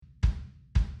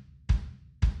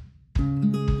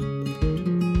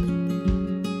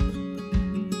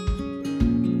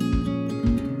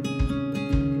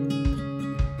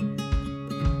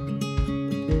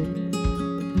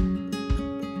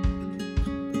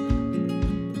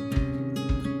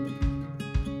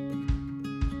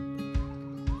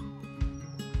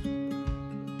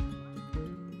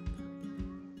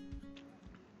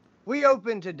We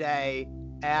opened today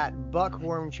at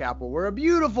Buckhorn Chapel, where a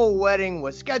beautiful wedding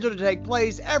was scheduled to take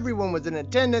place. Everyone was in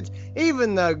attendance.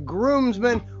 Even the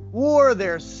groomsmen wore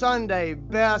their Sunday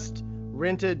best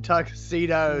rented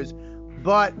tuxedos.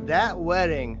 But that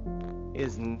wedding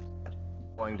is not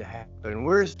going to happen.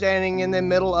 We're standing in the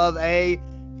middle of a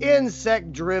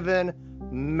insect-driven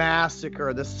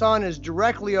massacre. The sun is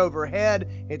directly overhead.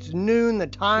 It's noon, the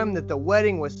time that the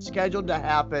wedding was scheduled to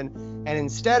happen. And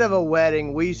instead of a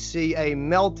wedding, we see a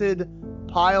melted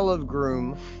pile of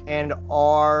groom and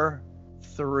our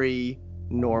three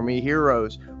normie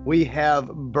heroes. We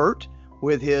have Bert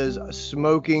with his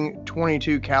smoking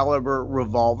 22 caliber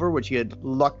revolver, which he had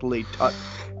luckily tucked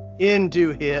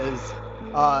into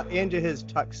his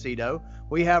tuxedo.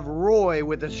 We have Roy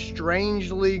with a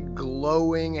strangely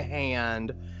glowing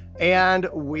hand, and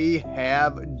we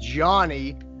have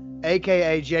Johnny,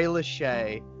 aka Jay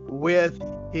Lachey, with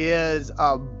his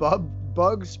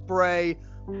bug spray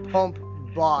pump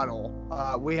bottle.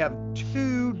 We have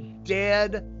two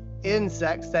dead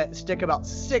insects that stick about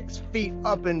 6 feet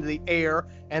up into the air,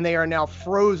 and they are now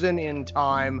frozen in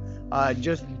time,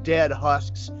 just dead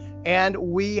husks. And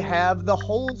we have the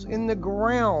holes in the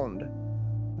ground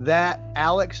that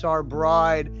Alex, our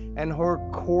bride, and her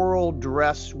coral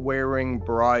dress wearing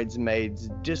bridesmaids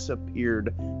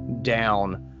disappeared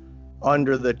down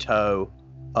under the toe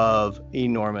of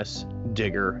enormous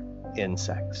digger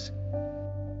insects.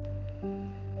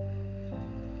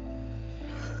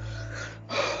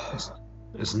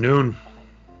 It's noon.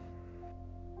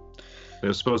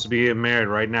 They're supposed to be getting married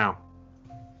right now.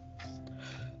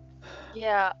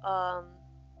 Yeah,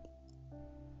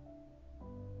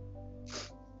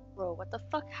 Bro, what the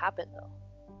fuck happened though?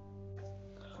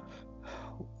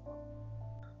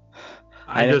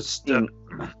 I just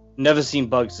never seen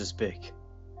bugs this big.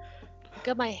 Look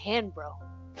at my hand, bro.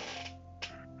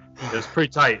 It's pretty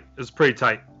tight. It's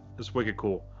wicked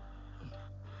cool.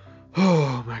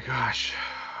 Oh my gosh.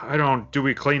 Do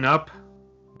we clean up?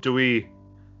 Do we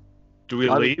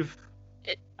leave?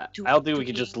 I don't think we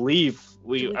can just leave.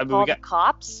 We call the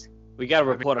cops? We gotta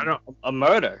report a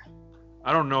murder.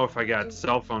 I don't know if I got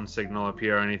cell phone signal up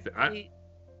here or anything.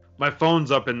 My phone's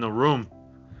up in the room.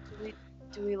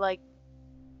 Do we like?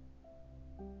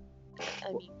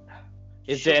 I mean,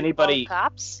 is there anybody?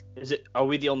 Cops? Are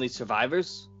we the only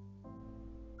survivors?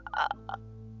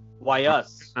 Why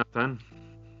us? Nothing.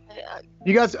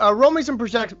 You guys, roll me some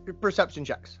perception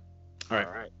checks. All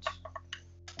right.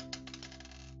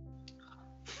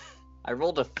 I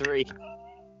rolled a 3.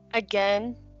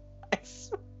 Again.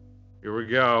 Here we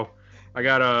go. I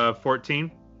got a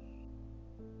 14.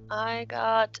 I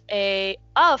got a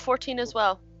 14 as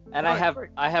well. And I have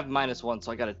 -1,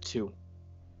 so I got a 2.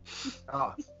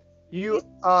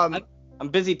 I'm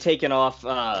busy taking off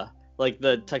like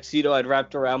the tuxedo I'd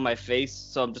wrapped around my face,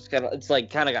 so I'm just it's like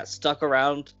kind of got stuck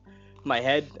around my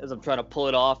head as I'm trying to pull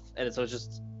it off, and so it's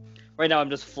just right now I'm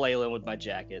just flailing with my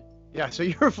jacket. Yeah, so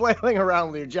you're flailing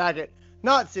around with your jacket,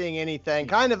 not seeing anything,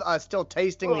 kind of still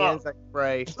tasting the insect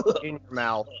spray in your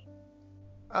mouth.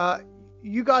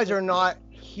 You guys are not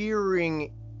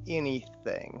hearing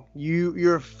anything.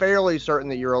 You're fairly certain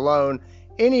that you're alone.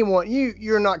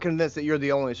 You're not convinced that you're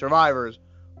the only survivors,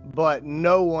 but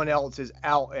no one else is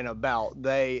out and about.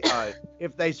 They,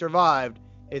 if they survived,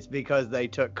 it's because they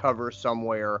took cover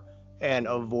somewhere and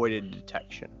avoided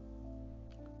detection.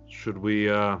 Should we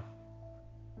go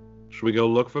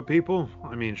look for people?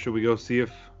 I mean, should we go see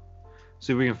if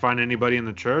we can find anybody in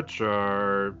the church,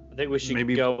 or I think we should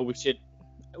go. We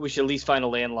should at least find a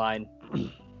landline.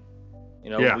 You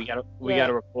know, yeah. we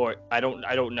gotta report. I don't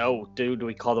know, dude. Do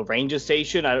we call the ranger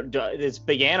station? It's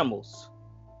big animals.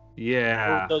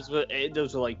 Yeah. Those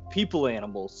are like people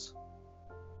animals.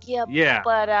 Yeah. Yeah.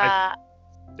 But I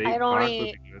don't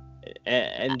need.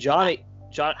 And Johnny's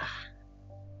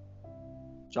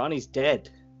dead.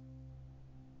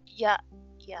 Yeah.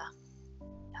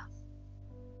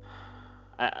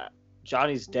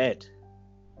 Johnny's dead.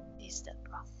 He's dead,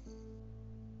 bro.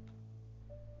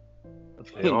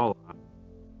 They all.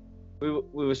 We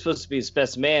were supposed to be his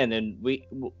best man, and we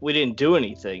didn't do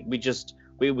anything.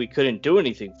 We couldn't do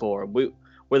anything for him.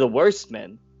 We're the worst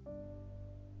men.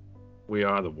 We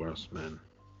are the worst men.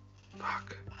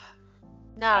 Fuck.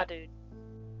 Nah, dude.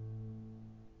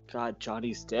 God,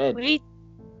 Johnny's dead.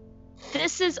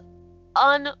 This is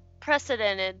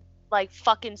unprecedented, like,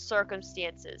 fucking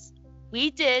circumstances.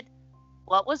 We did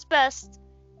what was best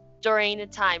during the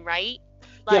time, right?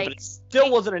 Like, yeah, but it still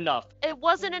wasn't enough. It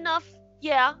wasn't enough,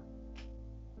 yeah.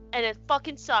 And it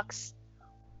fucking sucks.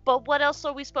 But what else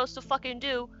are we supposed to fucking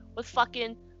do with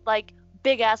fucking, like,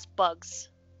 big-ass bugs?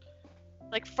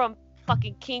 Like, from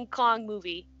fucking King Kong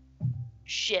movie.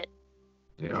 shit.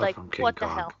 Yeah, Like, from King what the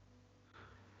Kong. hell?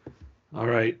 All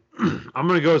right. I'm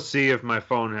going to go see if my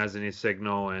phone has any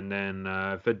signal, and then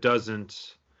if it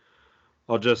doesn't,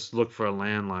 I'll just look for a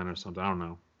landline or something. I don't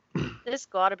know. There's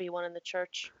gotta be one in the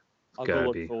church. I'll Gotta go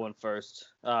look be. for one first.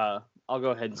 I'll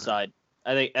go head inside.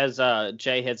 I think as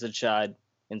Jay heads inside.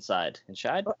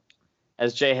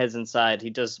 As Jay heads inside, he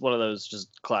does one of those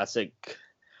just classic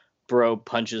bro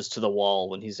punches to the wall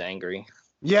when he's angry.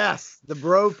 Yes, the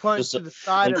bro punch Just to the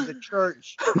side of the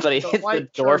church. But he The hits the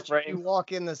white door church, frame. you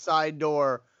walk in the side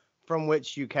door from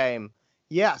which you came.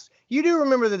 Yes, you do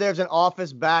remember that there's an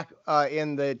office back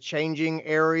in the changing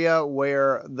area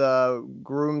where the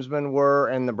groomsmen were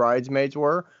and the bridesmaids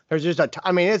were. There's just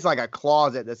I mean, it's like a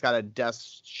closet that's got a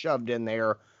desk shoved in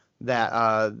there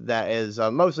that is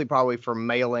mostly probably for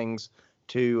mailings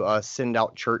to send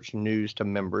out church news to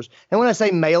members. And when I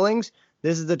say mailings,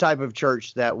 this is the type of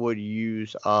church that would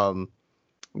use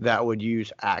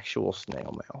actual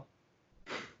snail mail.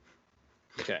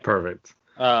 Okay. Perfect.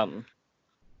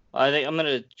 I think I'm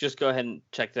gonna just go ahead and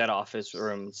check that office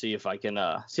room and see if I can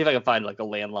find like a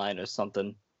landline or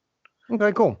something.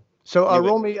 Okay, cool. So Anyway.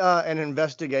 roll me an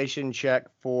investigation check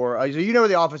for. So you know where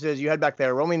the office is. You head back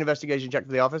there. Roll me an investigation check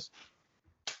for the office.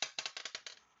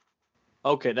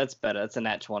 Okay, that's better. That's a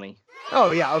nat 20.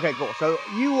 Oh yeah. Okay, cool. So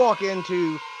you walk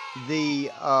into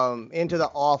the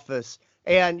office,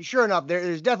 and sure enough,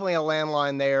 there's definitely a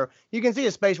landline there. You can see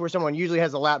a space where someone usually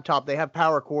has a laptop. They have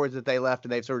power cords that they left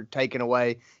and they've sort of taken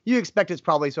away. You expect it's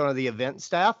probably some of the event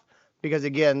staff, because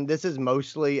again, this is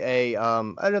mostly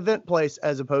an event place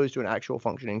as opposed to an actual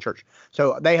functioning church.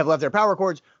 So they have left their power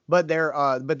cords, but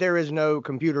there is no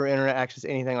computer, internet access,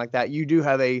 anything like that. You do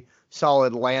have a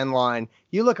solid landline.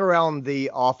 You look around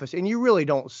the office and you really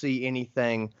don't see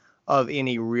anything of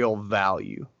any real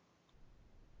value.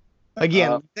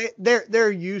 Again,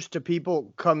 they're used to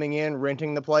people coming in,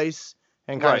 renting the place,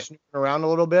 and kind of snooping around a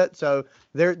little bit. So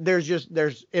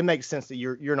it makes sense that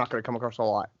you're not going to come across a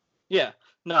lot. Yeah.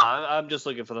 No, I'm just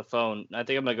looking for the phone. I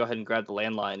think I'm gonna go ahead and grab the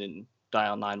landline and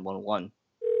dial 911.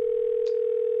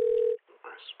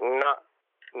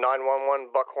 911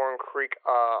 Buckhorn Creek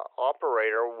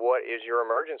operator. What is your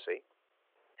emergency?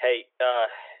 Hey,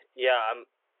 yeah,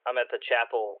 I'm at the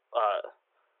chapel.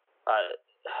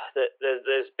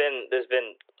 There's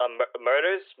been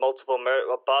murders, multiple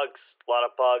bugs, a lot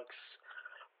of bugs,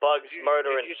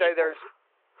 murdering. Did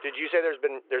you say there's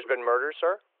been murders,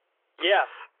 sir? Yeah.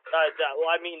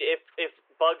 Well, I mean, if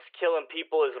bugs killing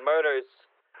people is murders,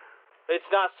 it's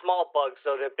not small bugs,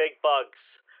 though. They're big bugs,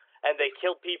 and they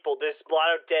kill people. There's a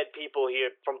lot of dead people here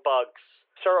from bugs.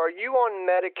 Sir, are you on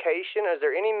medication? Is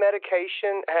there any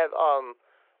medication?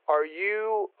 Are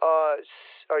you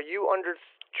under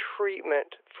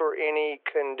treatment for any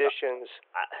conditions?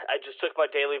 I just took my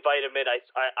daily vitamin.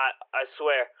 I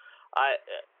swear.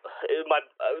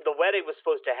 The wedding was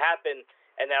supposed to happen,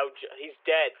 and now he's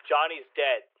dead. Johnny's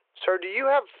dead. Sir, do you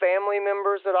have family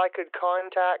members that I could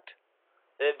contact?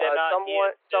 They're not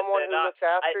someone who looks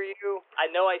after you? I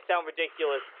know I sound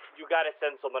ridiculous. You gotta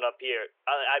send someone up here.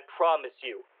 I promise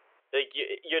you. Like,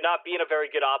 you're not being a very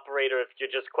good operator if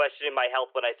you're just questioning my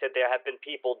health when I said there have been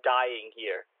people dying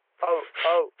here. Oh,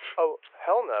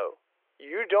 hell no.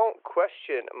 You don't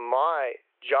question my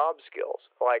job skills.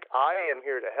 Like, I am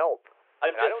here to help.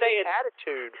 I'm just saying.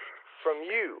 Attitude from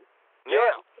you.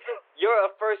 You're a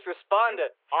first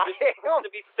responder. I am. To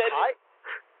be sending.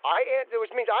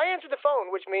 Which means I answer the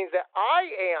phone, which means that I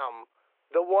am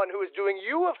the one who is doing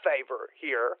you a favor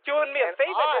here. Doing me a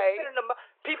favor?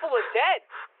 People are dead.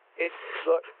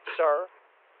 Look, sir,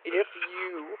 if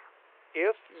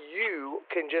you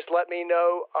can just let me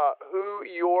know who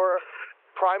your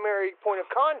primary point of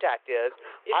contact is,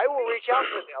 I will reach out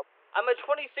to them. I'm a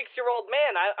 26-year-old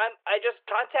man. I just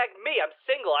contact me. I'm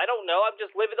single. I don't know. I'm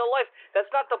just living the life. That's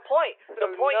not the point.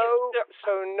 The point is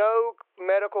so no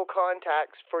medical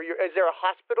contacts for your. Is there a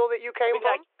hospital that you came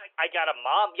from? I got a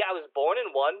mom. Yeah, I was born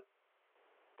in one.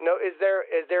 No, is there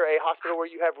a hospital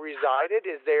where you have resided?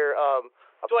 Is there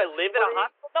Do I live in a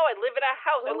hospital? No, I live in a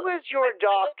house. Who is your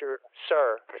doctor,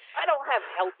 sir? I don't have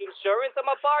health insurance.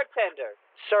 I'm a bartender.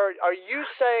 Sir, are you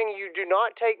saying you do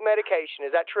not take medication?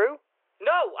 Is that true?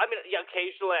 No, I mean,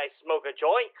 occasionally I smoke a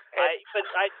joint. That's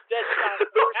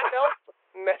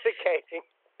self-medicating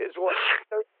is what.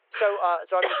 So I'm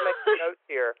just making notes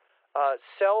here.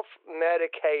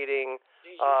 Self-medicating,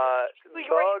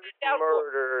 bug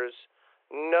murders,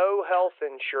 no health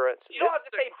insurance. You don't have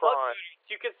to say bug murders.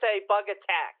 You could say bug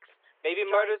attacks. Maybe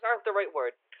murders aren't the right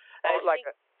word. I think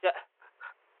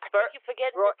you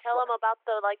forget to tell him about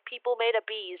the people made of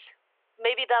bees.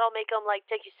 maybe that'll make them like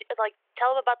take you like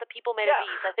tell them about the people made of Yeah.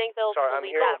 bees. I think they'll Sorry, I'm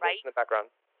believe hearing that, right? in the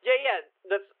background. Yeah,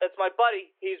 that's my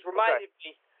buddy. He's reminded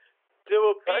me there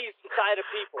were bees inside of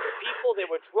people. People, they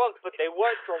were drunk, but they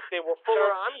weren't drunk. They were full Sir,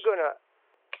 of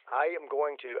I am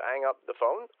going to hang up the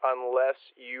phone unless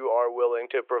you are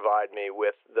willing to provide me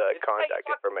with the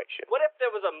contact information. What if I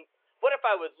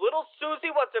was little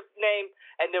Susie, what's her name,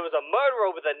 and there was a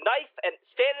murderer with a knife and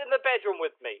standing in the bedroom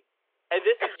with me? And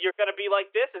you're gonna be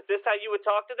like this? Is this how you would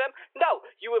talk to them? No,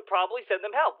 you would probably send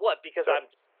them help. What? Because Sir,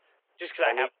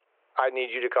 I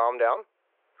need you to calm down.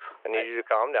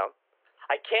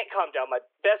 I can't calm down. My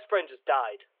best friend just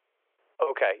died.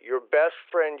 Okay, your best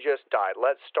friend just died.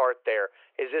 Let's start there.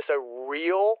 Is this a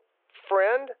real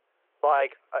friend? Or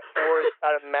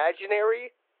an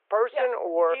imaginary person?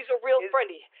 Or he's a real friend.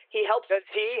 He helps. Does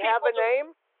he have a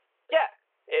name? Yeah.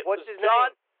 What's his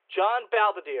name? John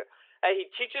Belvedere. And he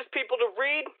teaches people to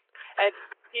read, and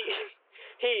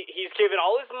he's given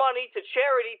all his money to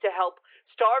charity to help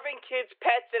starving kids'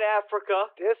 pets in Africa.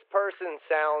 This person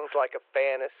sounds like a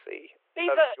fantasy. He's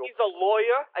a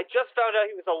lawyer. I just found out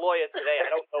he was a lawyer today. I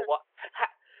don't know what.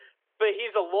 But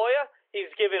he's a lawyer. He's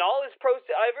given all his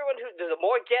proceeds. There's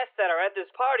more guests that are at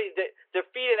this party. They're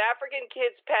feeding African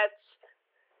kids pets.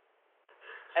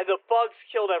 And the bugs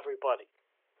killed everybody.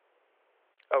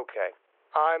 Okay.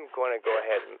 I'm going to go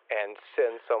ahead and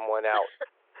send someone out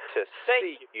to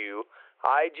see you.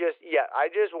 I just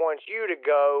want you to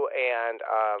go and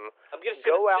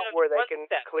go out where they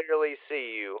can clearly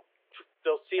see you.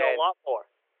 They'll see a lot more.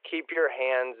 Keep your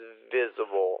hands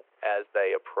visible as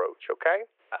they approach, okay?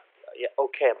 Yeah,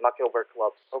 okay. I'm not going to wear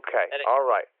gloves. Okay, all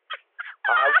right.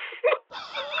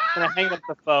 And I hang up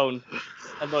the phone.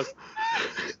 And look,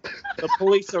 the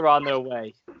police are on their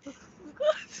way.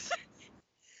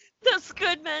 That's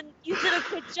good, man. You did a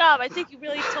good job. I think you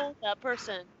really told that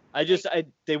person.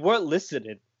 They weren't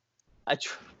listening. I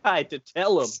tried to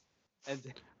tell them. And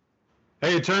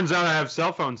Hey, it turns out I have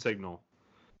cell phone signal.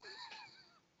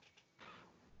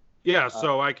 Yeah,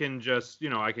 so I can just,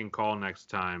 I can call next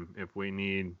time if we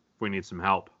need some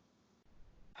help.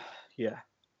 Yeah.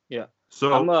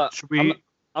 So should we?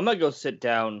 I'm gonna go sit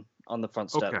down on the front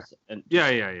steps. Okay. And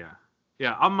Yeah.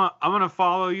 I'm gonna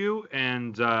follow you,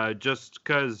 and just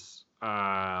cause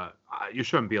you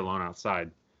shouldn't be alone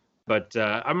outside, but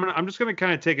I'm just gonna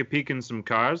kind of take a peek in some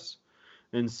cars,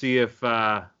 and see if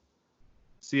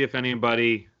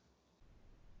anybody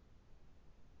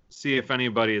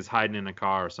is hiding in a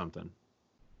car or something.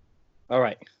 All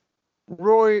right.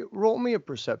 Roy, roll me a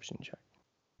perception check.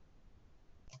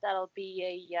 That'll be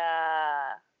a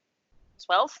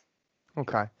 12.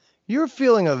 Okay. You're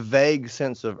feeling a vague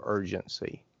sense of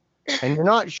urgency, and you're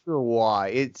not sure why.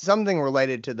 It's something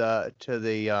related to the sort of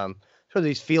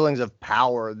these feelings of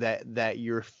power that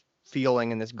you're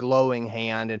feeling in this glowing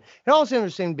hand, and it all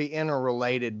seems to be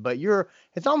interrelated. But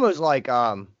it's almost like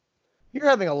you're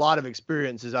having a lot of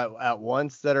experiences at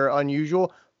once that are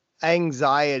unusual.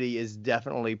 Anxiety is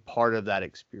definitely part of that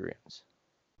experience.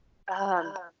 You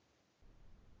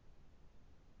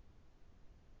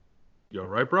all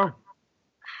right, bro?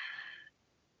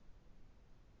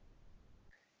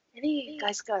 Any of you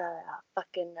guys got a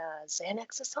fucking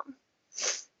Xanax or something?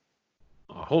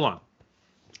 Hold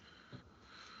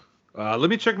on. Let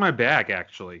me check my bag,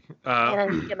 actually. And I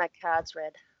need to get my cards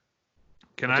read.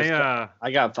 I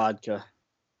got vodka.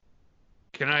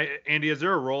 Andy, is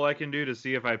there a roll I can do to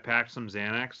see if I packed some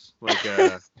Xanax?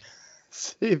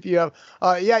 See if you have,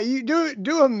 you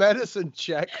do a medicine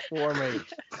check for me.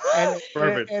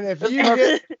 Perfect. And if you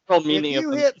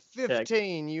hit 15,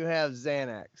 check. you have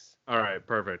Xanax. All right,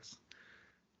 perfect.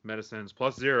 Medicines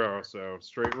 +0, so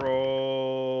straight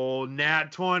roll,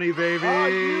 nat 20, baby. Oh,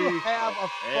 you have a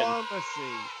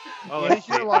pharmacy. Oh, And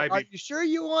you're like, are you sure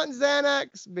you want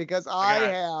Xanax? Because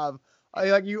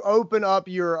you open up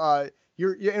your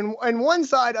in one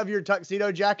side of your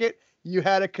tuxedo jacket, you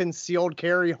had a concealed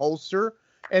carry holster,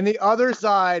 and the other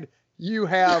side you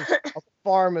have a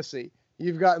pharmacy.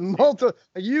 You've got multiple.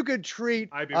 You could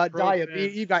treat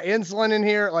diabetes. You've got insulin in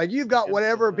here. Like you've got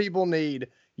whatever people need.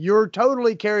 You're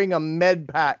totally carrying a med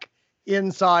pack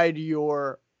inside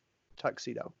your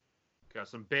tuxedo. Got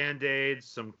some Band-Aids,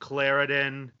 some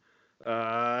Claritin.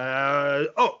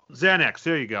 Xanax.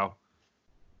 There you go.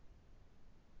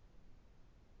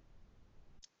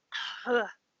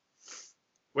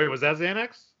 Wait, was that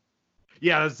Xanax?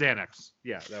 Yeah, that's Xanax.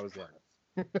 Yeah, that was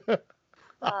Xanax.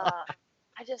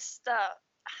 I just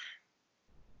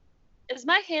is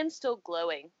my hand still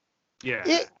glowing? Yeah.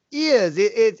 It is.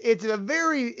 It's a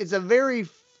very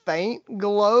faint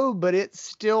glow, but it's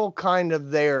still kind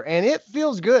of there, and it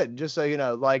feels good. Just so you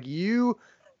know, like you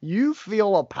you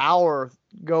feel a power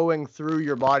going through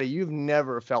your body you've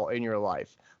never felt in your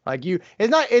life. Like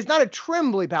it's not a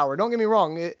trembly power. Don't get me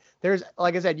wrong. There's,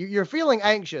 like I said, you're feeling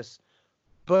anxious,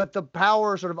 but the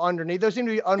power sort of underneath, those seem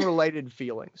to be unrelated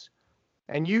feelings.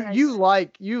 And you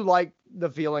like the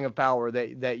feeling of power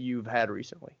that you've had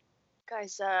recently.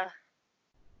 Guys, what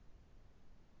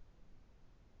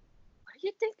do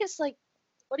you think is like?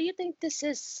 What do you think this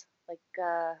is? Like,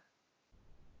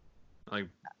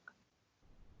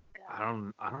 I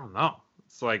don't know.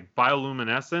 It's like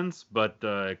bioluminescence, but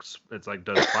it's like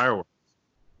does fireworks.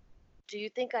 do you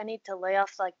think I need to lay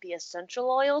off like the essential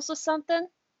oils or something?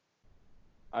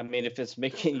 I mean, if it's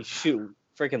making you shoot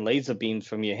freaking laser beams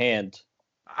from your hand.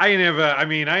 I ain't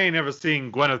never seen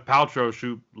Gwyneth Paltrow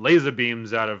shoot laser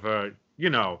beams out of her.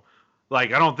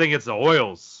 Like I don't think it's the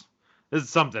oils. This is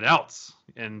something else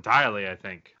entirely, I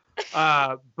think.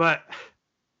 But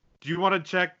do you want to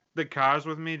check the cars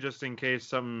with me just in case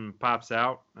something pops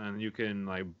out and you can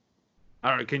like, I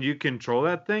don't know, can you control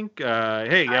that thing?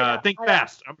 Think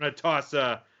fast. I'm gonna toss.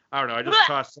 I don't know. I just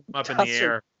tossed something up in the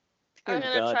air. I'm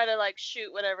gonna try to like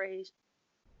shoot whatever he's.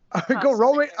 Go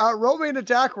roll me an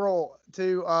attack roll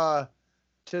to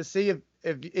see if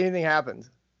anything happens.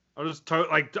 I'll just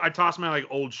I tossed my like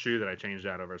old shoe that I changed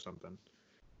out of or something.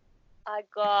 I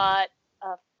got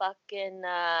a fucking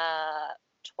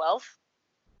 12.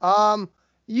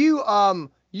 You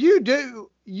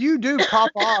do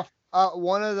pop off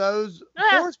one of those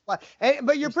force but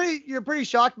you're pretty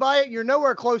shocked by it. You're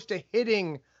nowhere close to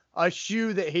hitting a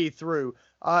shoe that he threw.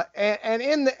 And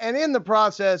in the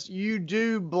process, you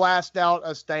do blast out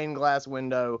a stained glass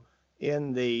window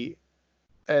in the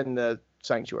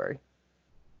sanctuary.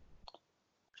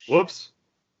 Whoops.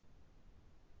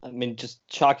 I mean, just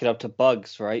chalk it up to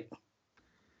bugs, right?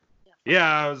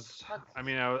 Yeah, I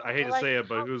hate to say it,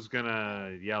 but who's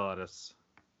gonna yell at us?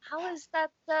 How is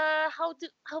that? How the?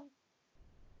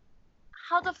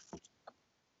 I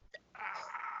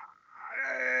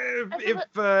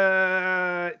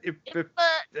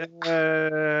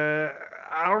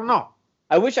don't know.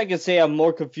 I wish I could say I'm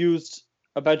more confused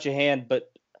about your hand,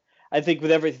 but I think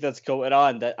with everything that's going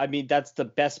on, that's the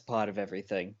best part of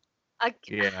everything.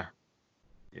 Yeah.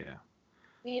 I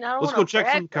mean, I don't Let's wanna go check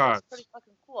brag, some but cards. It's pretty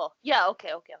fucking cool. Yeah.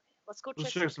 Okay. Let's go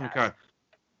Let's check check some cards. cards.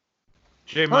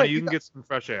 J Money, you can get some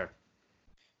fresh air.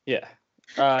 Yeah.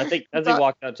 I think as he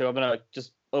walked out too, I'm gonna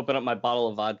just open up my bottle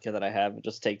of vodka that I have and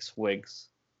just take swigs.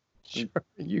 Sure.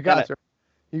 You guys are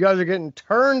getting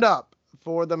turned up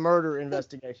for the murder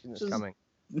investigation that's coming.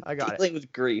 I got dealing with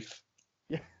grief.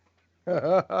 it.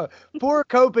 Poor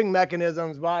coping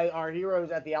mechanisms by our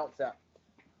heroes at the outset.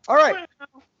 All right.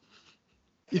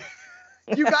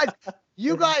 You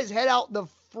guys head out the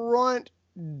front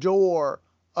door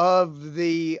of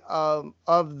the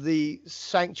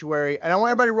sanctuary, and I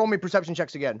want everybody to roll me perception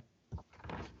checks again.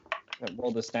 I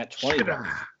rolled a snat 20.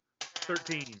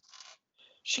 13.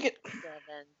 Shit. 7.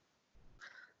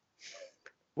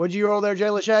 What'd you roll there, Jay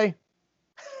Lachey?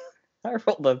 I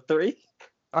rolled a 3.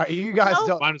 All right, you guys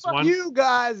No. don't. -1. You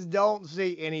guys don't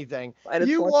see anything.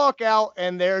 You -1. walk out,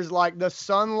 and there's like the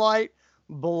sunlight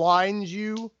blinds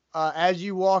you as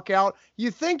you walk out.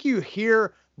 You think you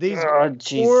hear these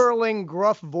swirling,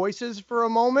 gruff voices for a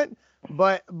moment,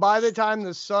 but by the time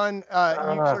the sun,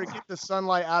 you sort of get the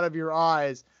sunlight out of your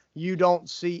eyes, you don't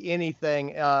see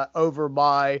anything over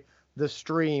by the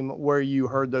stream where you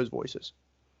heard those voices.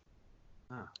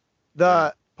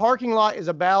 The parking lot is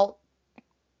about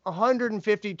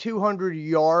 150, 200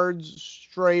 yards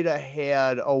straight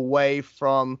ahead away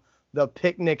from the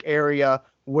picnic area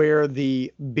where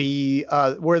the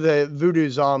voodoo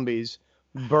zombies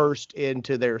burst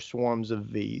into their swarms of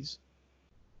V's.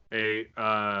 Hey,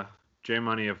 J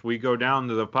Money, if we go down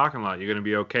to the parking lot, you're gonna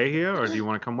be okay here, or do you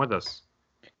want to come with us?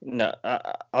 No,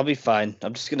 I'll be fine.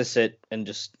 I'm just gonna sit and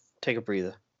just take a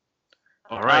breather.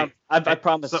 All right. I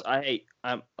promise.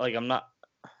 I'm not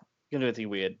gonna do anything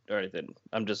weird or anything.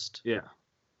 I'm just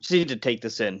need to take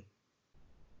this in.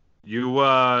 You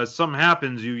something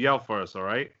happens, you yell for us, all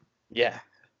right? Yeah,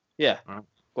 All right.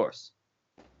 Of course.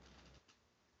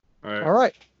 All right. All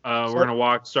right. We're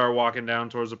gonna start walking down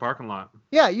towards the parking lot.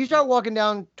 Yeah, you start walking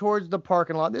down towards the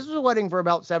parking lot. This is a wedding for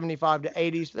about 75 to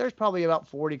 80, so there's probably about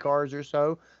 40 cars or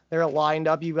so. They're lined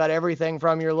up. You've got everything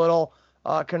from your little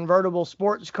convertible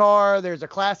sports car. There's a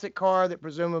classic car that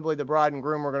presumably the bride and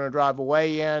groom are going to drive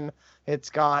away in. It's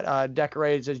got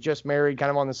decorated as just married kind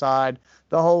of on the side.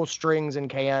 The whole strings and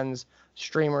cans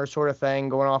streamer sort of thing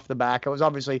going off the back. It was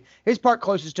obviously his part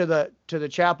closest to the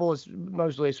chapel is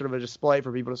mostly sort of a display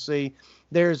for people to see.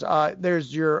 There's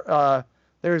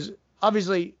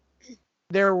obviously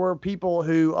there were people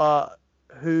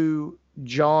who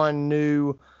John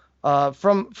knew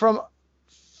from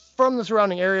the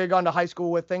surrounding area, gone to high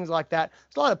school with, things like that.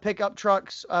 There's a lot of pickup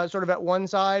trucks sort of at one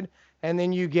side, and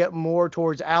then you get more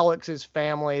towards Alex's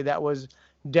family that was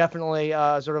definitely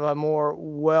sort of a more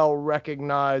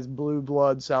well-recognized blue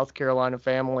blood South Carolina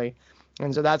family.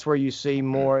 And so that's where you see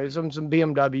more, some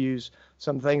BMWs,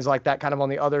 some things like that kind of on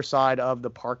the other side of the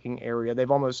parking area.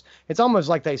 It's almost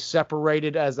like they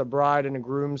separated as the bride and the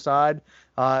groom side.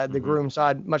 The groom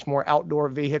side, much more outdoor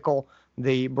vehicle.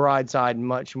 The bride side,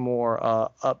 much more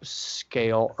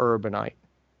upscale urbanite.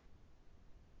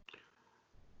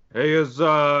 Hey,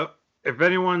 if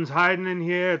anyone's hiding in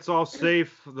here, it's all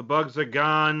safe. The bugs are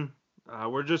gone.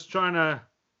 We're just trying to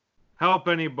help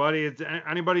anybody.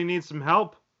 Anybody need some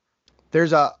help? There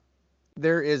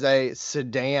is a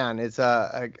sedan. It's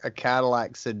a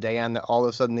Cadillac sedan that all of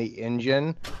a sudden the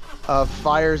engine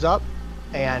fires up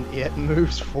and it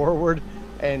moves forward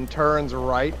and turns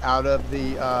right out of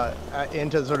the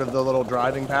into sort of the little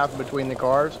driving path between the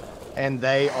cars, and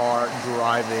they are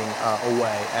driving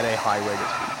away at a high rate of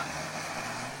speed.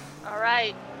 All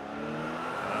right.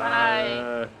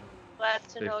 Bye. Glad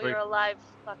to know you're alive,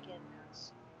 fucking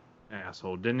ass.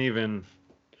 Asshole. Didn't even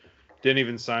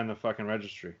sign the fucking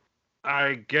registry.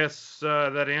 I guess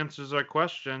that answers our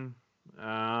question.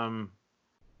 We'll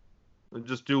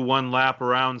just do one lap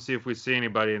around, see if we see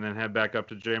anybody, and then head back up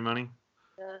to J Money.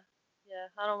 Yeah.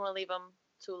 I don't want to leave him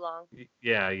too long.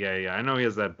 Yeah. I know he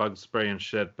has that bug spray and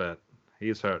shit, but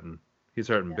he's hurting. He's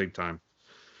hurting big time.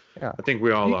 Yeah. I think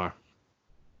we all are.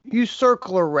 You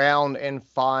circle around and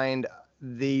find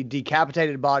the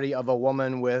decapitated body of a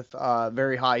woman with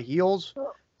very high heels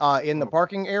in the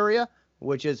parking area,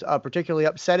 which is particularly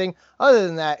upsetting. Other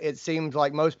than that, it seems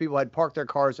like most people had parked their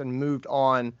cars and moved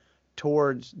on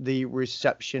towards the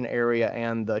reception area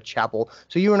and the chapel.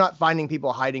 So you are not finding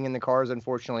people hiding in the cars,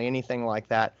 unfortunately, anything like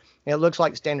that. It looks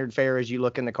like standard fare as you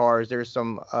look in the cars. There's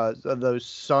some of those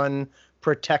sun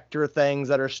protector things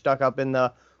that are stuck up in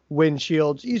the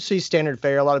windshields. You see standard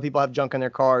fare. A lot of people have junk in their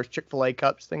cars, Chick-fil-A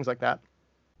cups, things like that.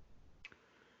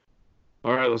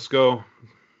 All right, let's go. All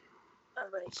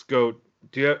right. Let's go.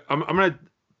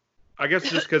 I guess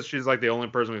just because she's like the only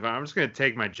person we found, I'm just going to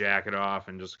take my jacket off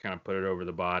and just kind of put it over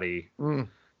the body.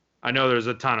 I know there's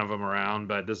a ton of them around,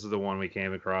 but this is the one we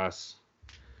came across.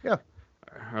 Yeah.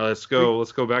 All right, let's go.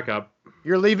 Let's go back up.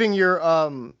 You're leaving your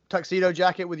tuxedo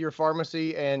jacket with your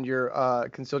pharmacy and your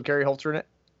concealed carry holster in it?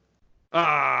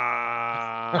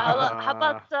 How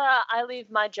about I leave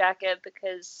my jacket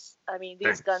because, these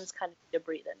Thanks. guns kind of need to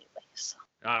breathe anyway. So.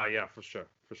 Yeah, for sure.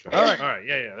 All right.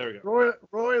 Yeah, there we go.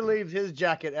 Roy leaves his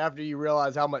jacket after you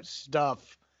realize how much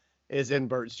stuff is in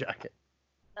Bert's jacket.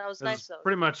 That was nice though.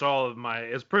 Pretty much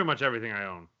it's pretty much everything I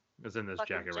own is in this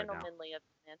jacket right now. Gentlemanly of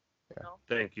man.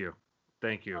 Yeah.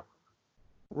 Thank you.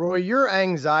 Roy, your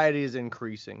anxiety is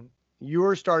increasing.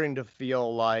 You're starting to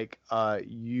feel like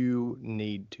you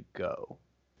need to go.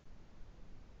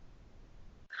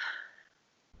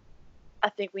 I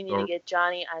think we need to get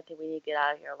Johnny. I think we need to get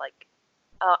out of here.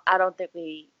 I don't think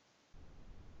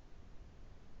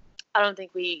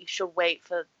we should wait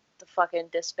for the fucking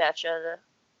dispatcher to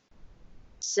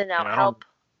send out help.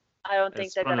 I don't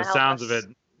think they're gonna help us. From the sounds of it,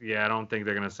 I don't think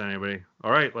they're gonna send anybody. All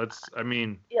right, let's.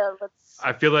 Let's.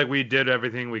 I feel like we did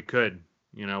everything we could.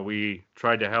 We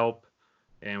tried to help,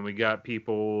 and we got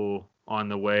people on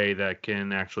the way that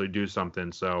can actually do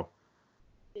something. So,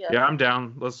 yeah, I'm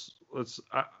down. Let's.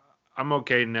 I'm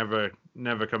okay. Never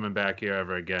coming back here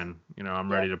ever again.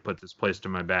 I'm ready to put this place to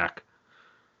my back.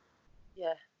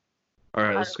 Yeah. All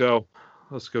right, let's go.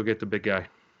 Let's go get the big guy.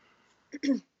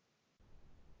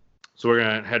 So we're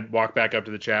gonna walk back up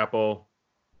to the chapel,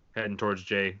 heading towards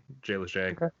Jayless J.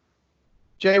 Okay.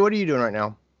 Jay, what are you doing right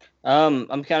now?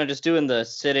 I'm kind of just doing the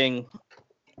sitting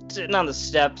on the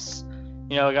steps.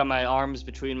 I got my arms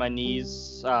between my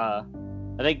knees. I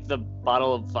think the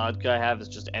bottle of vodka I have is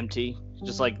just empty.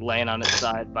 Just laying on its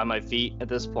side by my feet at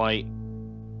this point.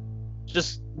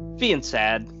 Just being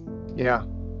sad. Yeah.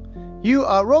 You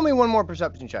roll me one more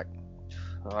perception check.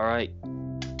 All right.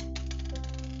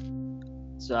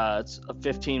 It's a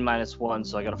 15 minus 1,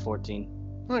 so I got a 14.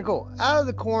 All right, cool. Out of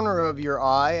the corner of your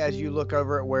eye, as you look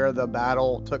over at where the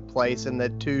battle took place and the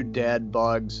two dead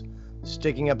bugs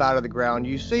sticking up out of the ground,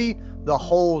 you see the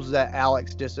holes that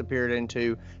Alex disappeared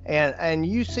into, and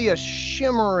you see a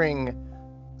shimmering,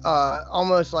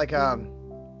 almost like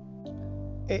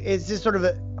it's just sort of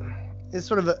a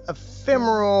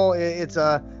ephemeral. It's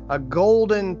a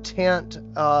golden tint,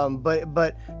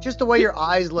 but just the way your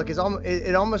eyes look is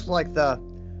almost like the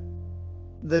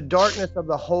darkness of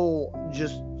the hole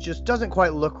just doesn't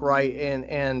quite look right,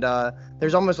 and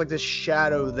there's almost like this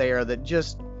shadow there that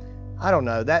just I don't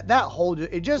know, that hole,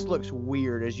 it just looks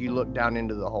weird as you look down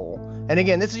into the hole. And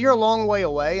again, this is you're a long way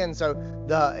away, and so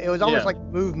it was almost like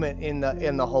movement in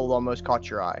the hole almost caught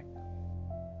your eye.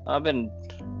 I've been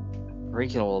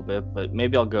drinking a little bit, but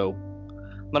maybe I'll go.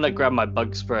 I'm gonna grab my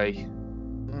bug spray,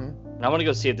 and I want to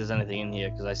go see if there's anything in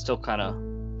here because I still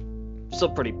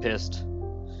pretty pissed.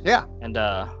 Yeah. And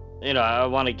I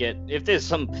want to get, if there's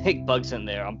some big bugs in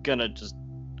there, I'm gonna just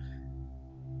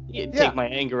take my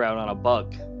anger out on a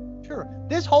bug. Sure.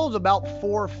 This hole's about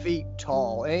 4 feet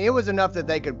tall, and it was enough that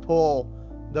they could pull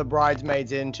the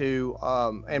bridesmaids into,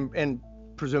 and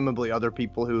presumably other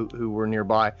people who were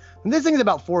nearby. And this thing's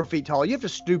about 4 feet tall. You have to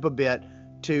stoop a bit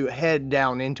to head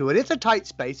down into it. It's a tight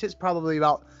space. It's probably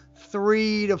about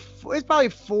it's probably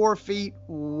 4 feet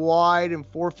wide and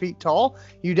 4 feet tall.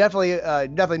 You definitely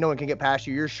no one can get past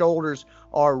you. Your shoulders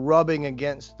are rubbing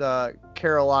against the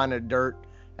Carolina dirt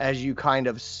as you kind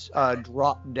of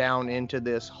drop down into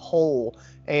this hole.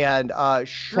 And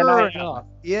sure enough,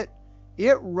 it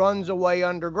runs away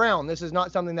underground. This is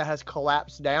not something that has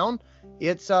collapsed down.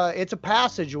 It's a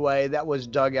passageway that was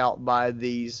dug out by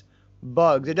these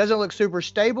bugs. It doesn't look super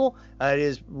stable. It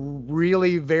is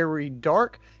really very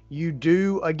dark. You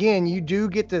do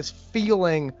get this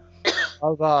feeling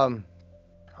of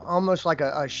almost like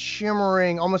a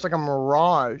shimmering, almost like a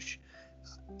mirage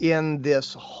in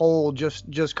this hole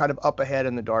just kind of up ahead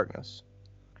in the darkness.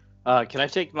 Can I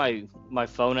take my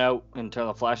phone out and turn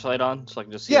the flashlight on so I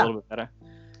can just see a little bit better?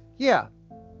 Yeah.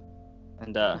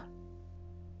 And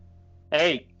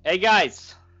hey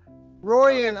guys.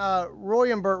 Roy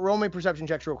and Bert, roll me perception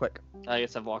checks real quick. I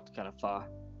guess I've walked kind of far.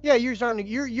 Yeah, you're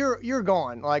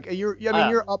gone. Like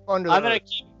you're up under the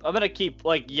I'm gonna keep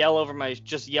like yell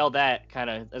that kind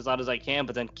of as loud as I can,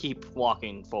 but then keep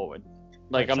walking forward.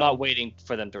 Like I'm not waiting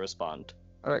for them to respond.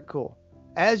 All right, cool.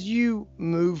 As you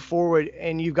move forward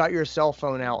and you've got your cell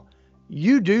phone out,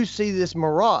 you do see this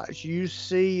mirage. You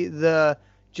see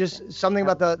just something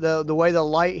about the way the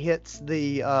light hits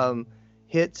the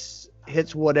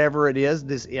hits whatever it is,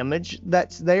 this image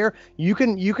that's there. You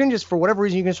can just, for whatever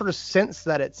reason, you can sort of sense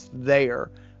that it's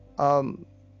there.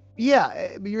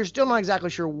 Yeah, but you're still not exactly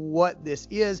sure what this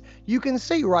is. You can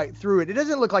see right through it. It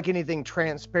doesn't look like anything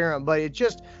transparent, but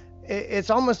it's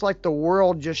almost like the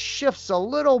world just shifts a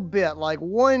little bit, like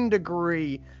 1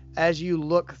 degree as you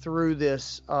look through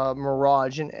this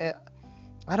mirage. And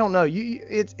I don't know,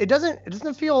 it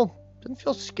doesn't feel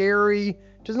scary.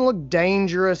 It doesn't look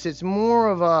dangerous. It's more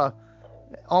of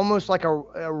almost like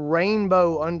a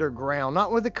rainbow underground,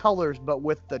 not with the colors, but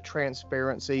with the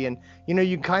transparency. And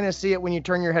you kind of see it when you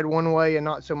turn your head one way and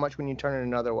not so much when you turn it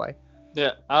another way.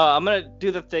 Yeah, I'm gonna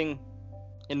do the thing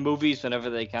in movies whenever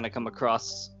they kind of come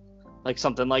across like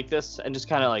something like this, and just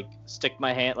kind of like stick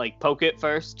my hand, like poke it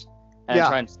first, and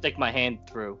try and stick my hand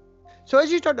through. So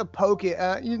as you start to poke it,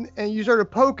 and you sort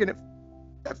of poke it,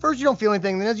 at first you don't feel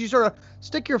anything. Then as you sort of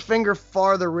stick your finger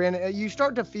farther in, you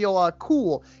start to feel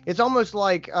cool. It's almost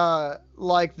like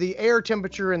the air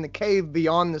temperature in the cave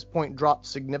beyond this point drops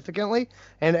significantly,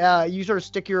 and you sort of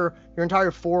stick your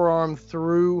entire forearm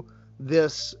through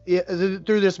this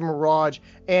mirage,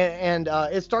 and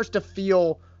it starts to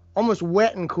feel almost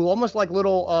wet and cool, almost like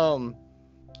little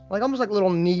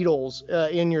needles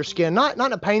in your skin, not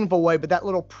in a painful way, but that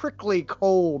little prickly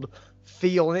cold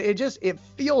feel. And it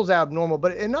feels abnormal,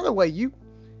 but in another way, you're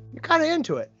kind of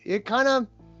into it. It's kind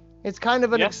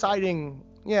of an exciting,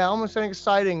 almost an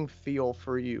exciting feel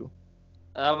for you.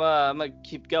 I'm gonna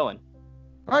keep going.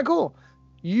 All right, cool.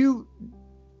 You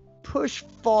push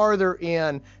farther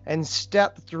in and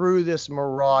step through this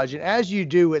mirage, and as you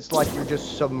do, it's like you're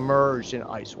just submerged in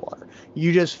ice water.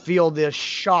 You just feel this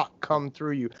shock come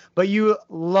through you, but you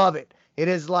love it. It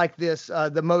is like this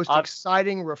the most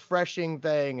exciting, refreshing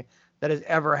thing that has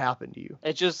ever happened to you.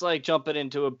 It's just like jumping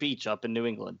into a beach up in New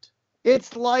England.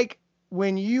 It's like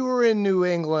when you were in New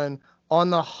England on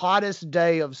the hottest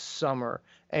day of summer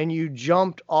and you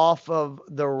jumped off of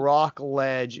the rock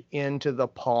ledge into the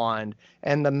pond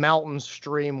and the mountain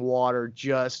stream water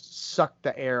just sucked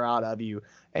the air out of you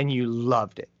and you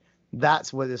loved it.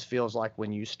 That's what this feels like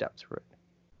when you step through it.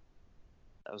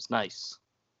 That was nice.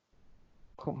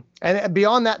 Cool. And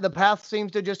beyond that, the path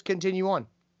seems to just continue on.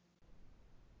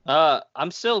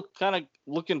 I'm still kind of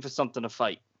looking for something to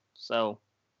fight, so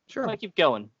sure, I'm gonna keep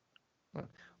going.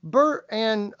 Bert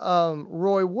and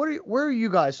Roy, where are you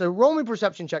guys? So roll me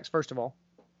perception checks first of all.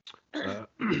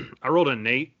 I rolled an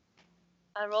 8.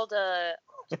 I rolled a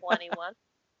 21.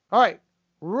 All right,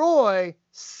 Roy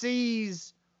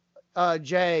sees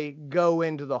Jay go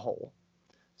into the hole.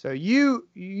 So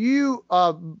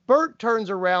Bert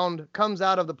turns around, comes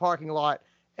out of the parking lot,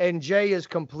 and Jay is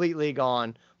completely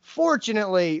gone.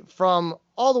 Fortunately, from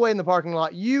all the way in the parking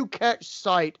lot, you catch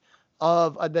sight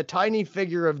of the tiny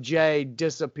figure of Jay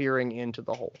disappearing into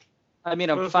the hole. I mean,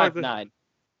 Where I'm the fuck 5'9".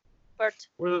 Bert.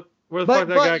 Where the fuck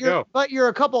that guy go? But you're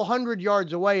a couple hundred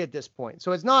yards away at this point,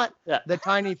 so it's not Yeah. the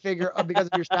tiny figure because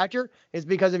of your stature. It's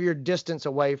because of your distance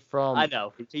away from. I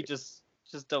know. He just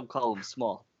don't call him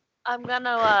small. I'm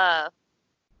gonna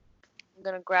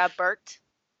grab Bert.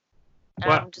 And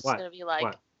What? I'm just What? gonna be like,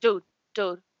 What? dude,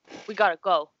 we gotta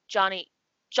go. Johnny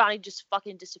just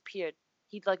fucking disappeared.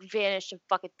 He like vanished in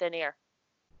fucking thin air.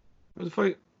 Where the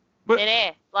fuck? What? Thin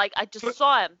air. Like I just What?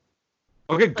 saw him.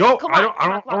 Okay, go. come I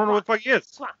on, don't know what the fuck he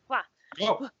is. Come on.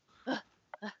 Go.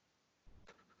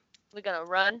 We're gonna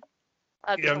run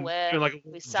up Yeah, to I'm where doing like a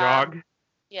we little saw. jog.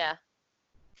 Yeah.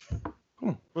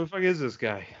 Where the fuck is this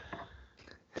guy?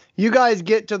 You guys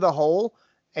get to the hole,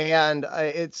 and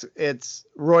it's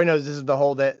Roy knows this is the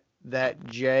hole that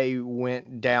Jay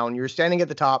went down. You're standing at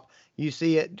the top. You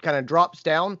see it kind of drops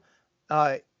down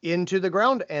into the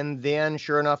ground, and then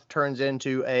sure enough turns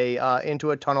into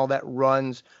a tunnel that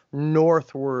runs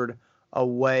northward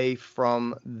away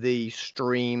from the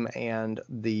stream and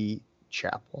the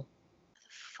chapel. Where the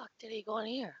fuck did he go in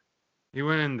here? He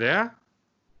went in there?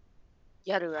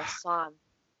 Yeah, dude, I saw him.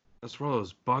 That's where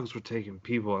those bugs were taking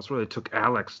people. That's where they took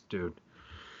Alex, dude.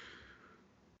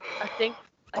 I think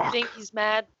Fuck. he's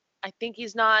mad. I think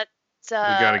he's not. We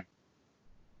gotta.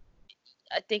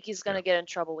 I think he's gonna get in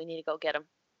trouble. We need to go get him.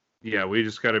 Yeah, we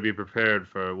just gotta be prepared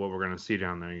for what we're gonna see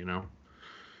down there, you know?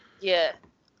 Yeah.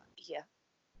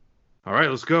 All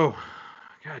right, let's go.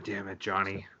 God damn it,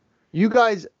 Johnny. You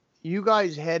guys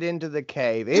head into the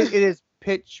cave. It is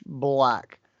pitch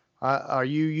black. Are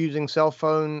you using cell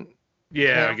phone?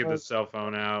 Yeah, get the Cameras? cell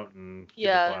phone out and get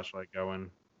Yeah. the flashlight going.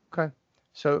 Okay.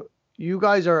 So you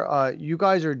guys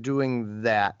are doing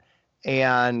that,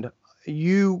 and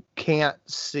you can't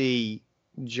see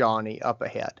Johnny up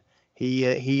ahead.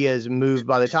 He is moved.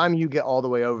 By the time you get all the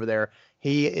way over there,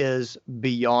 he is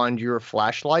beyond your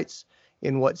flashlights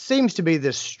in what seems to be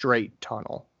this straight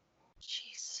tunnel.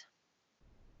 Jeez.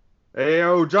 Hey,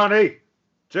 Johnny.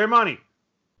 J-Money.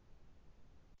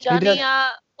 Johnny,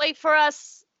 does- wait for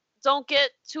us. Don't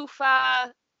get too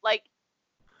far. Like,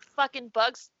 fucking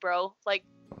bugs, bro. Like,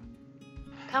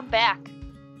 come back.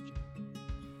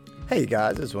 Hey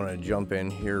guys, I just want to jump in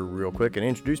here real quick and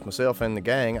introduce myself and the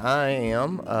gang. I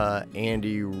am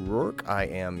Andy Rourke. I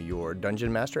am your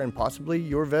dungeon master and possibly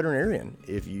your veterinarian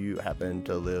if you happen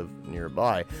to live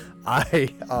nearby.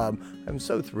 I am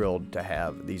so thrilled to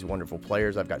have these wonderful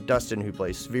players. I've got Dustin who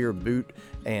plays Sphere, Boot,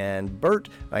 and Bert.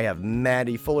 I have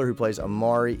Maddie Fuller who plays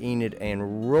Amari, Enid,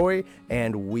 and Roy.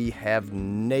 And we have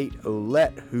Nate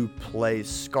Olette who plays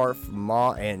Scarf,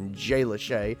 Ma, and Jay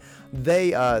Lachey.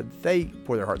 They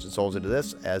pour their hearts and souls into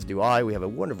this, as do I. We have a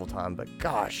wonderful time, but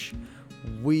gosh,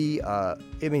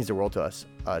 it means the world to us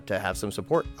to have some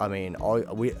support. I mean,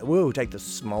 we will take the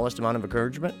smallest amount of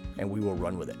encouragement and we will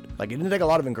run with it. Like, it didn't take a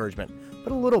lot of encouragement,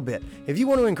 but a little bit. If you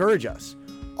want to encourage us,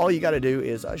 all you got to do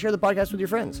is share the podcast with your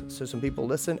friends so some people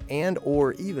listen, and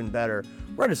or even better,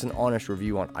 write us an honest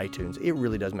review on iTunes. It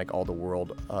really does make all the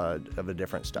world of a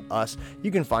difference to us. You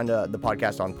can find the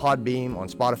podcast on Podbeam, on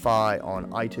Spotify,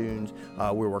 on iTunes.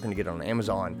 We're working to get it on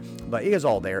Amazon, but it is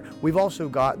all there. We've also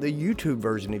got the YouTube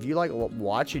version. If you like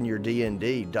watching your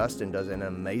D&D, Dustin does an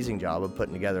amazing job of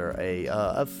putting together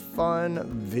a fun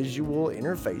visual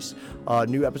interface.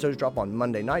 New episodes drop on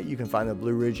Monday night. You can find the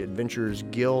Blue Ridge Adventurer'S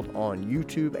Guild on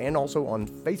YouTube and also on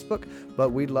Facebook,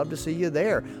 but we'd love to see you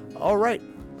there. All right,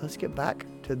 let's get back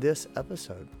to this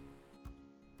episode.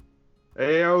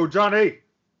 Hey, Johnny.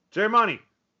 J-Money.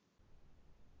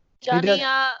 Johnny,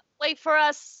 wait for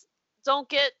us. Don't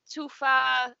get too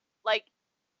far. Like,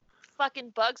 fucking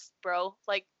bugs, bro.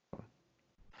 Like,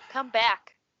 come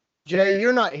back. Jay,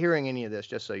 you're not hearing any of this,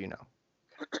 just so you know.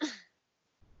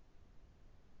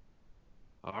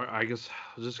 All right, I guess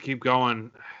I'll just keep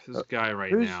going. This guy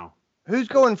right now. Who's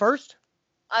going first?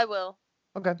 I will.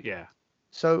 Okay. Yeah.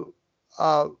 So,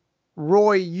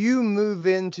 Roy, you move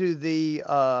into the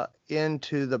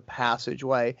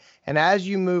passageway, and as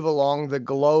you move along, the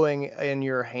glowing in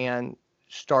your hand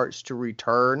starts to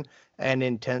return and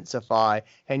intensify,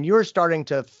 and you're starting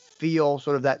to feel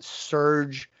sort of that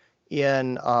surge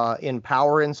in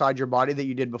power inside your body that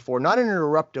you did before. Not in an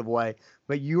eruptive way,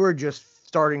 but you are just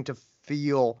starting to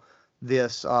feel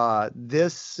this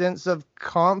sense of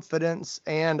confidence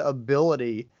and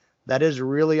ability that is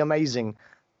really amazing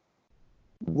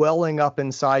welling up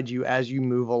inside you as you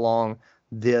move along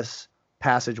this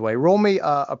passageway. Roll me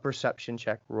a perception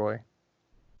check, Roy.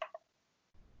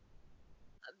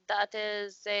 That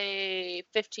is a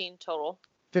 15 total.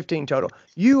 15 total.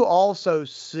 You also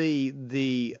see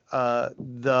the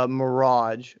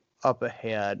mirage up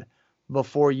ahead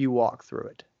before you walk through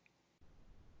it.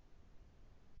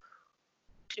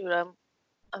 Dude,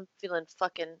 I'm feeling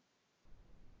fucking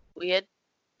weird.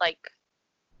 Like,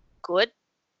 good.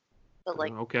 But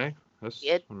like, okay, that's.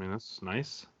 weird. I mean, that's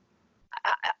nice.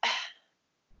 I,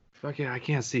 Fuck yeah, I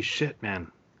can't see shit,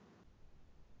 man.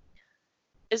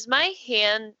 is my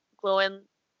hand glowing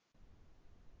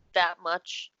that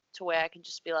much to where I can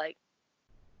just be like,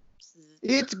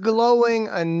 It's glowing,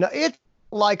 it's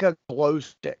like a glow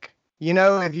stick. You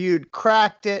know, if you'd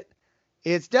cracked it,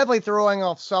 it's definitely throwing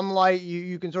off some light.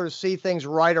 You can sort of see things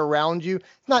right around you.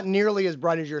 It's not nearly as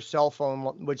bright as your cell phone,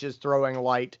 which is throwing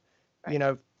light,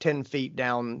 10 feet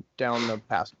down the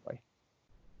passageway.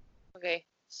 okay,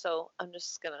 so I'm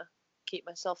just gonna keep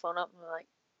my cell phone up and be like,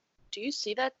 do you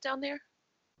see that down there?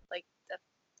 Like that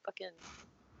fucking.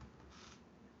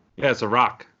 Yeah, it's a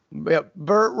rock. Yeah,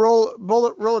 Bert,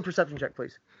 roll a perception check,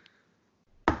 please.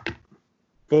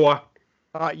 4.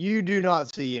 You do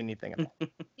not see anything at all.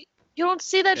 You don't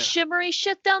see that Yeah. shimmery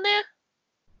shit down there?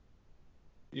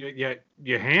 Yeah,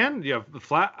 your hand? You have the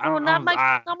flat? No, not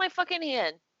my fucking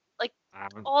hand.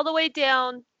 All the way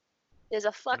down, there's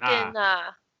a fucking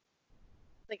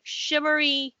like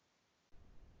shimmery,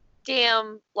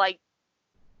 damn like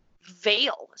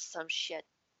veil or some shit.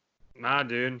 Nah,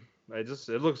 dude. It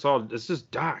looks all. It's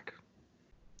just dark.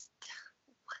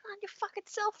 Put on your fucking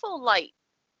cell phone light.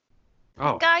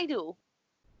 Oh. Like I do.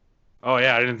 Oh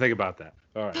yeah, I didn't think about that.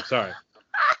 All right, sorry.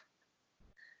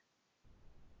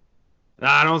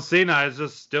 Nah, I don't see now. It's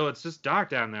just dark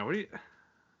down there. What do you?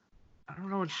 I don't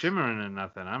know what's shimmering and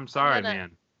nothing. I'm sorry,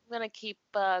 man. I'm gonna keep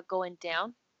going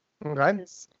down. Okay.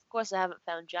 Because of course I haven't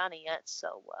found Johnny yet,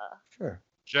 so Sure.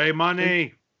 J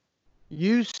Money.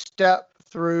 You step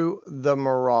through the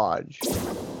mirage,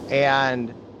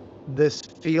 and this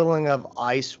feeling of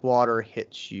ice water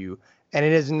hits you, and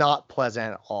it is not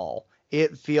pleasant at all.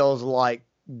 It feels like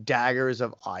daggers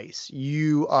of ice.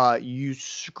 You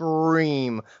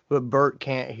scream, but Bert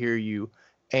can't hear you,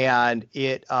 and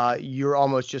you're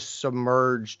almost just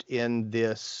submerged in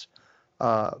this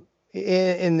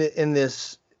in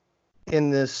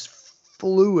this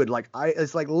fluid,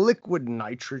 it's like liquid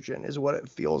nitrogen is what it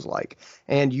feels like,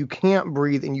 and you can't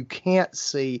breathe and you can't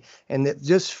see, and it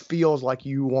just feels like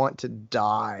you want to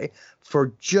die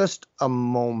for just a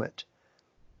moment,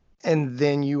 and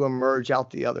then you emerge out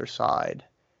the other side.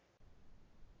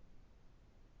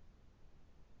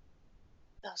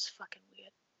 that was fucking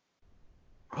weird.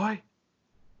 Roy.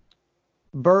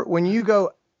 Bert, when you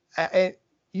go,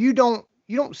 you don't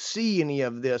see any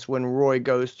of this when Roy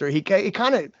goes through. He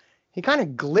kind of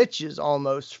glitches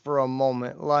almost for a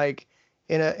moment, like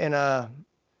in a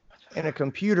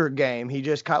computer game. He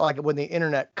just kind of like when the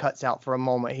internet cuts out for a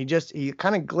moment. He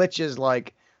kind of glitches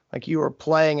like you were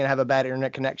playing and have a bad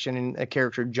internet connection and a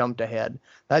character jumped ahead.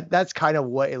 That's kind of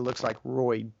what it looks like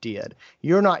Roy did.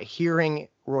 You're not hearing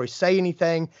Roy say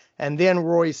anything, and then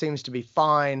Roy seems to be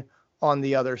fine on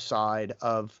the other side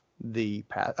of the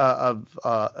path,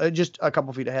 just a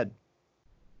couple feet ahead.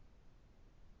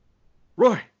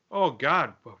 Roy. Oh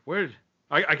God. Where?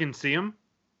 I can see him.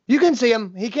 You can see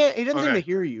him. He can't. He doesn't seem Okay. to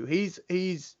hear you. He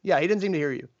doesn't seem to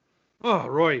hear you. Oh,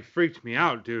 Roy freaked me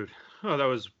out, dude. Oh, that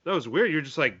was weird. You're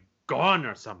just like gone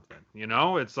or something. You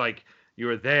know? It's like you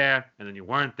were there and then you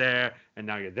weren't there and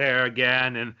now you're there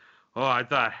again. And I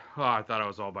thought I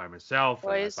was all by myself.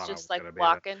 And I Roy's thought I just was like gonna be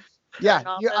walking. Yeah, Turn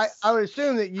I office. would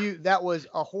assume that was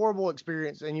a horrible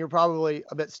experience, and you're probably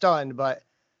a bit stunned. But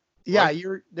yeah,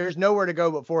 What? there's nowhere to go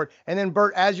but forward. And then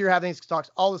Bert, as you're having these talks,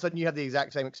 all of a sudden you have the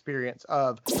exact same experience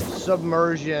of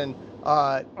submersion,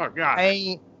 Oh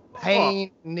God.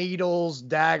 pain, needles,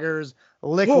 daggers,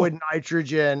 liquid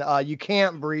nitrogen. You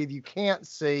can't breathe, you can't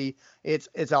see.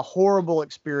 It's a horrible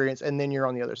experience, and then you're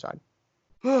on the other side.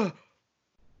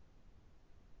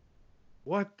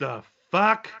 What the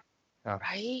fuck?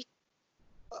 Right?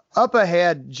 Up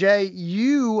ahead, Jay,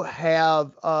 you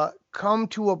have come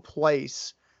to a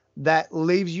place that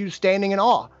leaves you standing in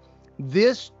awe.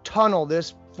 This tunnel,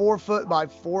 this 4 foot by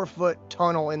 4 foot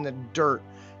tunnel in the dirt,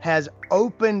 has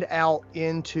opened out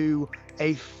into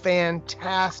a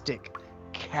fantastic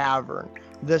cavern.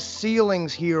 The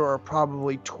ceilings here are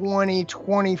probably 20,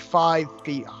 25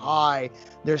 feet high.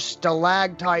 There's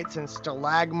stalactites and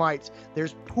stalagmites.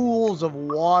 There's pools of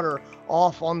water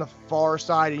off on the far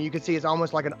side, and you can see it's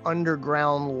almost like an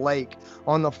underground lake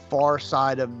on the far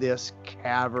side of this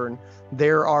cavern.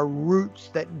 There are roots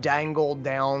that dangle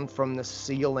down from the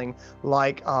ceiling,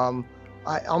 like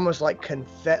almost like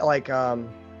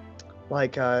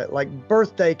like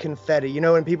birthday confetti, you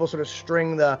know, when people sort of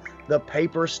string the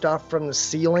paper stuff from the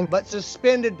ceiling, but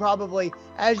suspended probably,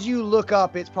 as you look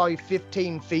up, it's probably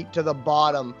 15 feet to the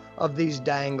bottom of these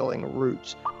dangling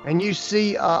roots. And you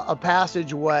see a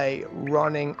passageway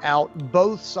running out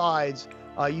both sides.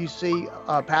 You see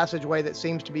a passageway that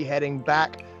seems to be heading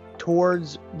back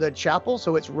towards the chapel,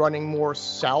 so it's running more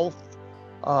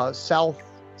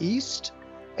southeast,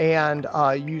 and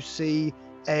you see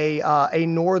a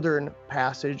northern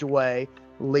passageway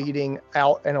leading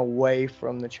out and away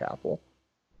from the chapel.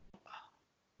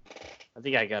 I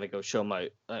think I gotta go show my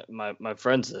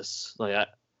friends this. Like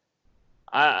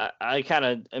I kind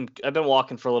of I've been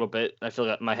walking for a little bit. I feel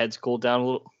like my head's cooled down a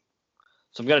little,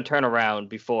 so I'm gonna turn around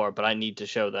before, but I need to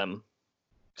show them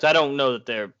because I don't know that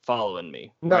they're following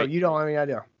me. No, right? You don't have any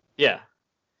idea. Yeah,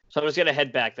 so I'm just gonna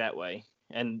head back that way,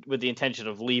 and with the intention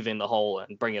of leaving the hole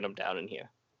and bringing them down in here.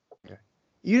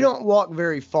 You don't walk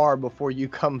very far before you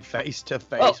come face to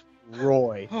face with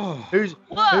Roy, whose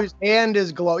hand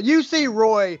is glowing. You see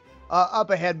Roy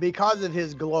up ahead because of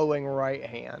his glowing right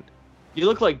hand. You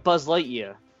look like Buzz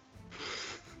Lightyear.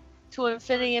 To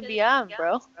infinity and beyond,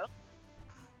 bro.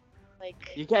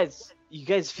 Like You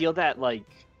guys feel that that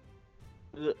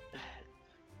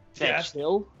Yes.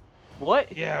 chill?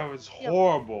 What? Yeah, it was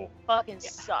horrible. fucking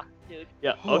suck, dude.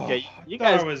 Yeah. Okay. You I thought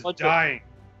guys I was bunch of- dying.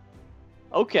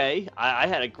 Okay, I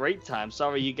had a great time.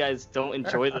 Sorry you guys don't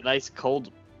enjoy the nice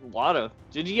cold water.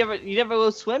 You never go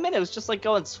swimming? It was just like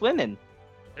going swimming.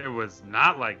 It was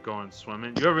not like going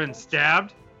swimming. You ever been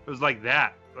stabbed? It was like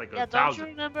that. Like Yeah, a don't you thousand.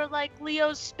 remember like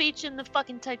Leo's speech in the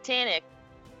fucking Titanic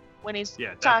when he's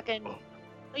Yeah, that- talking, oh,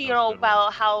 you that know, was good.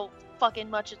 about how fucking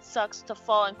much it sucks to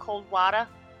fall in cold water?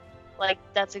 Like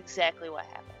that's exactly what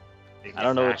happened. I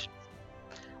don't know what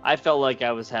I felt like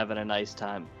I was having a nice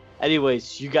time.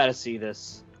 Anyways, you gotta see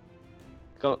this.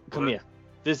 Come What? here.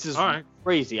 This is All right.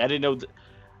 crazy. I didn't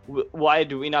know. Why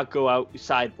do we not go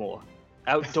outside more?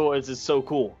 Outdoors is so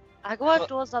cool. I go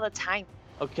outdoors all the time.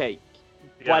 Okay,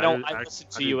 Yeah, why don't I listen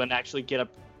to do. you and actually get up?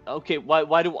 Okay,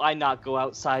 why do I not go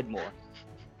outside more?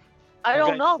 I Okay,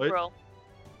 don't know, wait. bro.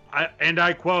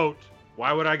 I quote,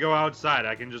 "Why would I go outside?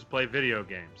 I can just play video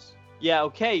games." Yeah,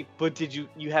 okay, but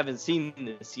you haven't seen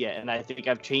this yet, and I think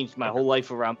I've changed my whole life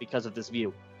around because of this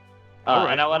view.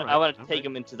 Alright, And I want alright, to take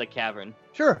him into the cavern.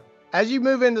 Sure. As you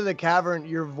move into the cavern,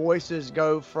 your voices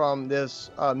go from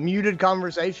this muted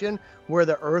conversation where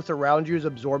the earth around you is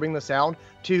absorbing the sound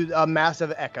to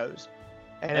massive echoes.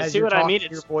 And I as see you're what I talking, mean, your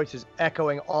it's- voice is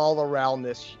echoing all around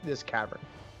this cavern.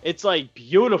 It's like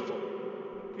beautiful.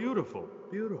 Beautiful,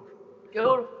 beautiful.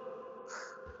 Yo,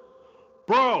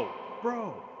 Bro.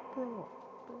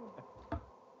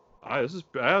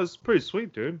 That was pretty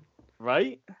sweet, dude.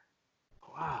 Right?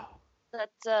 Wow. that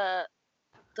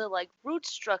the like root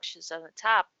structures on the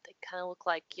top, they kind of look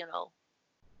like, you know,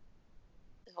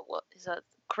 what is that?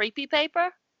 Crepey paper?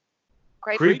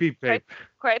 Creepy paper.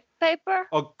 Crepe paper?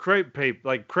 Oh, crepe paper,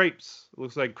 like crepes.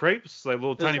 Looks like crepes, like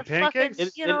little tiny The pancakes.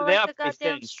 Fucking, you know, They like are the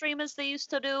goddamn things. streamers they used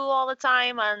to do all the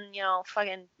time on, you know,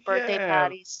 fucking birthday Yeah.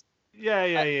 parties. Yeah.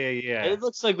 It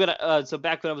looks like so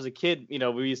back when I was a kid, you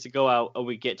know, we used to go out and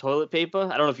we'd get toilet paper.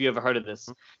 I don't know if you ever heard of this.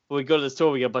 But we'd go to the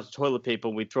store, we get a bunch of toilet paper,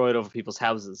 and we'd throw it over people's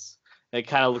houses. And it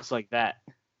kind of looks like that.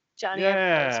 Johnny,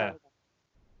 Yeah.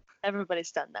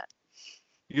 everybody's done that.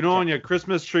 You know, on your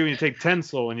Christmas tree, when you take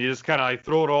tinsel and you just kind of like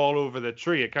throw it all over the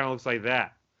tree, it kind of looks like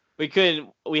that.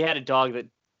 We had a dog that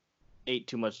ate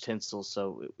too much tinsel,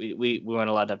 so we weren't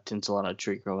allowed to have tinsel on our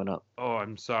tree growing up. Oh,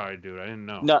 I'm sorry, dude. I didn't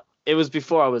know. No, it was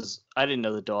before I didn't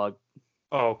know the dog.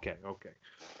 Oh, okay.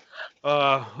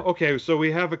 Okay, so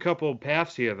we have a couple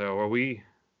paths here, though. Are we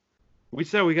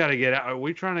said we got to get out. Are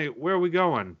we trying to, where are we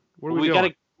going? Where are we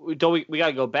going? We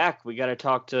gotta go back. We gotta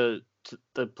talk to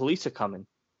the police are coming.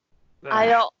 I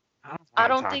don't wanna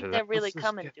don't talk think to they're them. really Let's just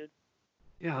coming, get- dude.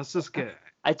 Yeah, let's just get.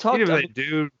 I talked Even to if they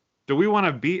do, do we want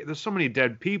to be? There's so many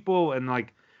dead people and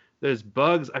like there's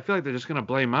bugs. I feel like they're just gonna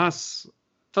blame us.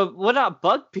 but we're not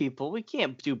bug people. We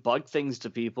can't do bug things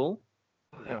to people.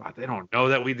 They don't know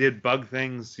that we did bug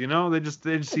things, you know. They just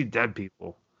see dead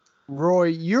people.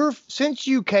 Roy, since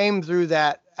you came through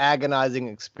that agonizing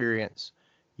experience,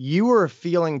 you were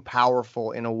feeling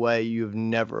powerful in a way you've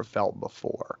never felt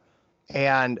before.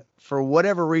 And for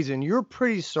whatever reason, you're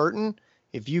pretty certain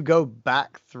if you go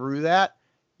back through that,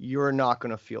 you're not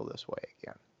going to feel this way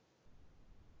again.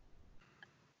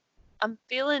 I'm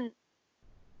feeling,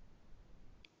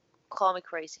 call me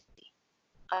crazy.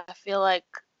 I feel like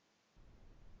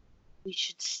we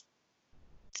should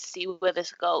see where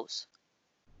this goes.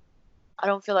 I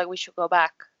don't feel like we should go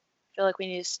back. I feel like we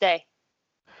need to stay.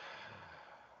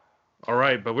 All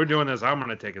right, but we're doing this. I'm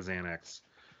gonna take a Xanax.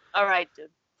 All right, dude.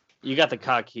 You got the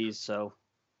car keys, so.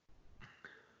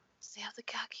 Stay out the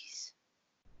khakis.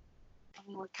 I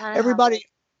mean, we're kind of Everybody,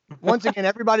 once again,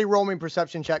 everybody roll me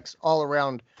perception checks all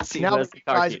around. See, Now that's that the you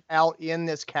car guys key. are out in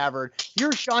this cavern,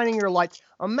 you're shining your lights.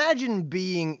 Imagine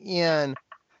being in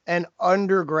an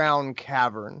underground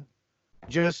cavern,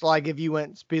 just like if you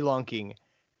went spelunking,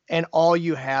 and all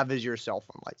you have is your cell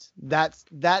phone lights. That's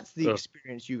the Ugh.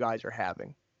 experience you guys are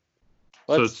having.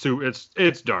 So Let's-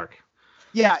 it's dark.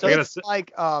 Yeah, So I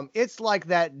gotta it's like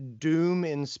that Doom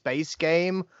in space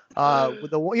game.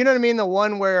 With the you know what I mean, the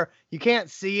one where you can't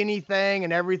see anything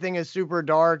and everything is super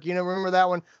dark. You know, remember that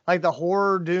one, like the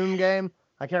horror Doom game?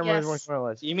 I can't remember which Yes. one it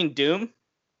was. You mean Doom?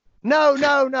 No,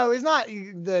 it's not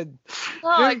the.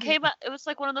 No, it Doom- came out. It was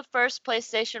like one of the first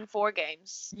PlayStation 4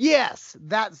 games. Yes,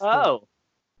 that's. Oh.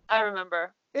 I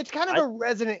remember. It's kind of a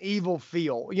Resident Evil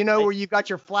feel, you know, where you got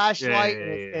your flashlight and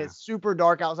it's super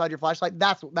dark outside your flashlight.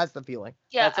 That's the feeling.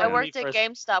 Yeah, That's I on me worked at first.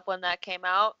 GameStop when that came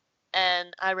out,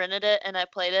 and I rented it and I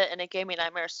played it, and it gave me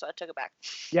nightmares, so I took it back.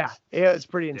 Yeah, it's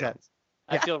pretty intense.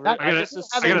 I Yeah, feel that- I I just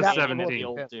got assumed a that 17. was the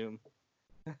old Doom.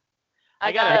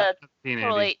 I got got a 15,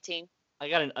 total Andy. 18. I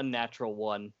got an unnatural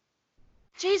 1.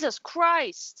 Jesus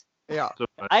Christ! Yeah. So,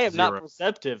 I am not 0.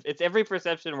 perceptive. It's every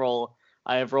perception roll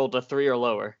I have rolled a 3 or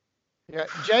lower. Yeah,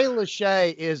 Jay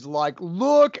Lachey is like,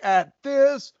 look at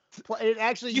this. It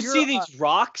actually, You see these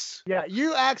rocks? Yeah,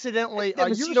 you accidentally, I've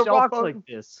never seen a rock like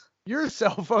this. your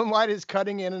cell phone light is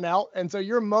cutting in and out, and so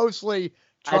you're mostly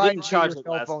I trying didn't to charge your it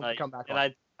cell last phone night, to come back and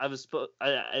on. I was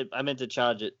I meant to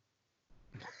charge it.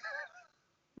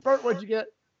 Bert, what'd you get?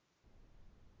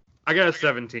 I got a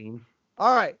 17.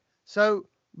 All right, so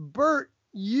Bert,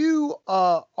 you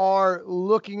are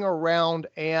looking around,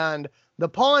 and the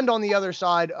pond on the other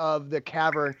side of the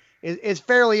cavern is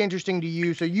fairly interesting to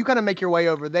you. So you kind of make your way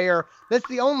over there. That's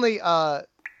the only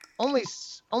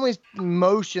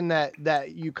motion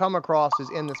that you come across is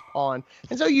in this pond.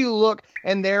 And so you look,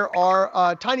 and there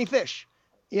are tiny fish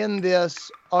in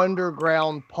this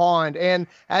underground pond. And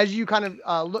as you kind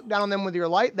of look down on them with your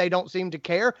light, they don't seem to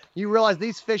care. You realize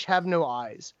these fish have no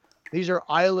eyes. These are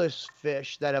eyeless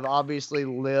fish that have obviously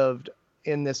lived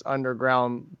in this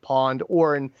underground pond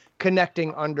or in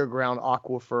connecting underground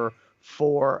aquifer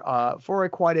for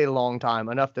quite a long time,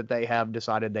 enough that they have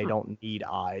decided they don't need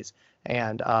eyes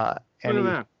and Look at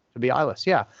that. to be eyeless.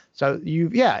 Yeah. So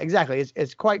exactly.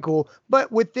 It's quite cool.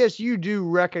 But with this, you do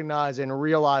recognize and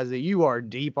realize that you are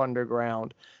deep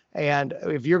underground, and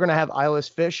if you're going to have eyeless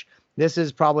fish, this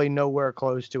is probably nowhere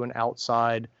close to an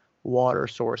outside water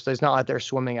source. It's not like they're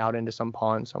swimming out into some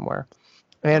pond somewhere.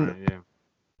 And Right, yeah.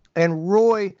 and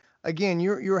Roy, again,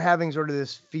 you're having sort of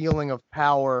this feeling of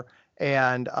power,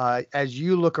 and as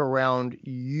you look around,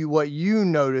 what you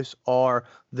notice are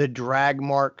the drag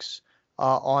marks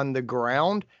on the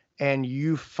ground, and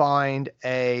you find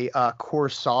a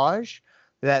corsage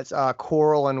that's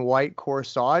coral and white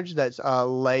corsage that's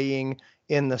laying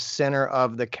in the center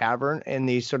of the cavern, and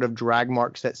these sort of drag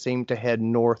marks that seem to head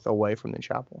north away from the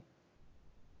chapel.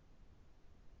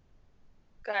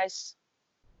 Guys.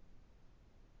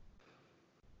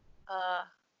 I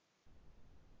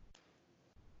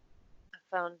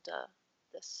found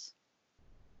this.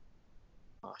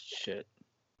 Oh shit!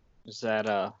 Is that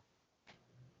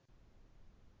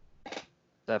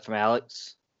from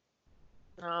Alex?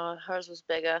 No, hers was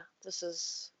bigger. This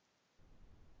is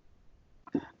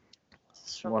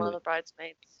from One one of of the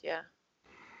bridesmaids. Yeah.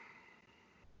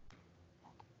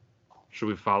 Should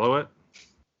we follow it?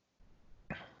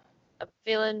 I'm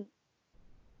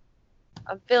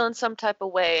feeling some type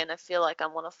of way, and I feel like I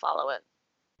want to follow it.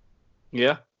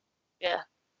 Yeah. Yeah.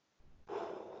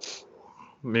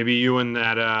 Maybe you and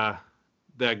that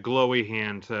glowy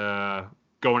hand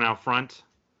going out front.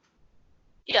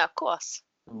 Yeah, of course.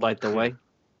 Light the way.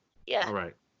 Yeah. All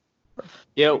right.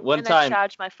 Yeah. One and time. I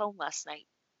charged my phone last night.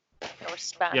 I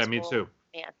was Yeah, me too.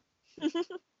 Man.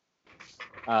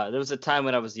 There was a time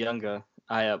when I was younger.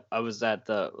 I was at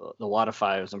the water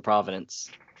fires in Providence,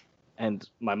 and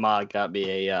my mom got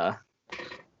me a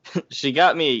she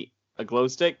got me a glow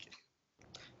stick,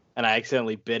 and I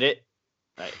accidentally bit it,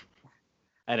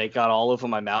 and it got all over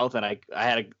my mouth, and I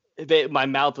had my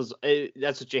mouth was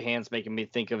that's what your hand's making me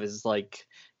think of is like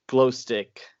glow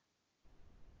stick.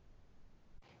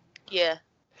 Yeah.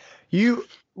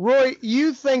 Roy,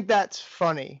 you think that's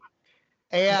funny,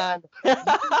 and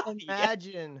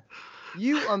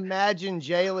you imagine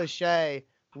Jay Lachey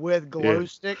with glow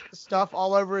stick stuff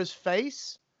all over his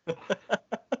face,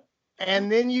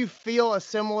 and then you feel a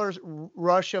similar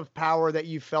rush of power that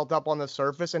you felt up on the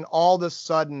surface, and all of a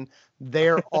sudden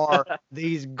there's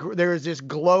this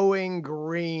glowing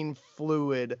green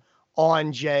fluid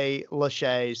on Jay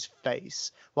Lachey's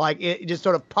face. Like it just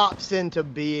sort of pops into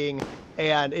being,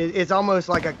 and it's almost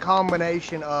like a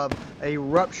combination of a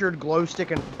ruptured glow stick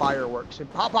and fireworks.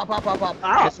 And pop, pop, pop, pop, pop.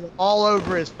 Ah. It's all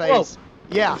over his face. Whoa.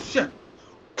 Yeah. Shit.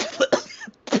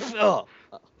 Oh.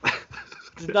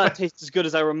 Did not taste as good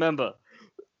as I remember.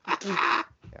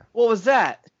 What was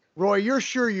that? Roy, you're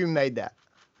sure you made that?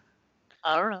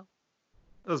 I don't know.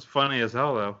 That was funny as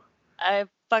hell, though. I have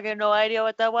fucking no idea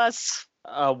what that was.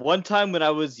 One time when I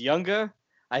was younger,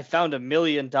 I found $1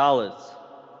 million.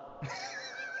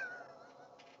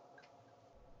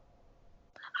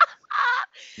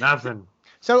 Nothing.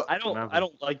 So I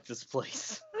don't like this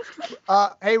place.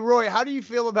 hey Roy, how do you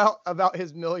feel about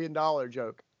his $1 million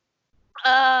joke?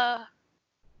 I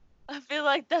feel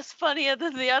like that's funnier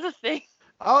than the other thing.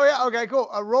 Oh yeah, okay, cool.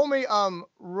 Roll me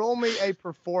a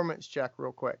performance check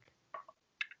real quick.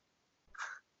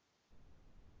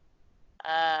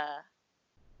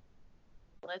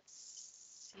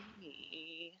 Let's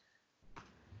see.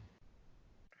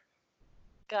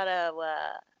 Got a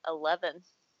 11.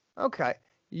 Okay.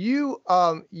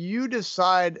 You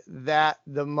decide that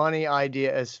the money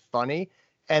idea is funny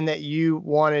and that you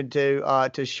wanted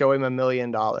to show him $1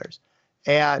 million.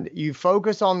 And you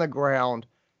focus on the ground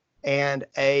and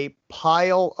a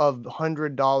pile of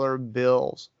 $100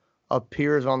 bills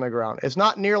appears on the ground. It's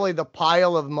not nearly the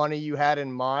pile of money you had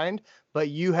in mind, but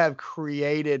you have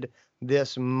created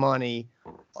this money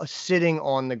sitting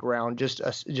on the ground, just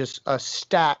a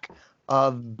stack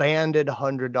of banded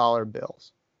 $100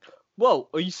 bills. Whoa,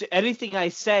 are you anything I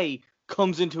say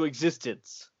comes into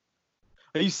existence?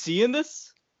 Are you seeing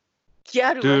this?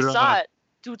 Yeah, dude, Dude, I saw it.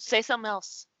 Dude, say something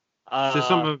else. Just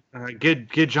some get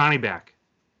Johnny back.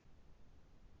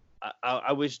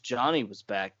 I wish Johnny was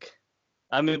back.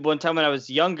 I mean, one time when I was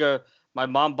younger, my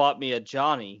mom bought me a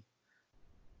Johnny.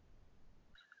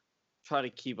 Try to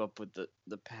keep up with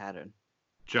the pattern.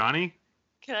 Johnny?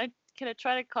 Can I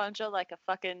try to conjure like a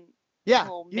fucking Yeah,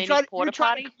 little you mini try porta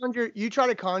potty?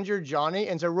 to conjure Johnny,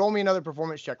 and so roll me another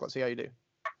performance check. Let's see how you do.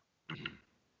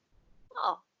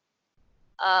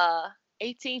 Oh.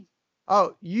 18.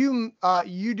 Oh, you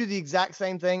do the exact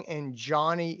same thing, and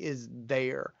Johnny is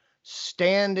there,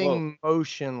 standing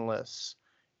motionless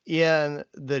in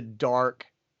the dark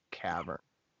cavern.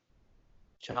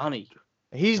 Johnny.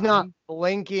 He's not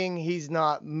blinking, he's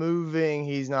not moving,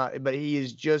 but he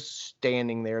is just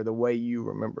standing there the way you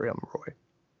remember him, Roy.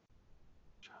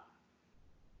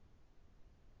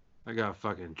 I got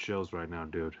fucking chills right now,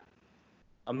 dude.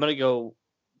 I'm gonna go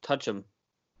touch him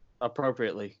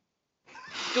appropriately.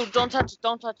 Dude, don't touch it.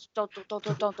 Don't.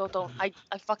 I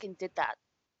fucking did that.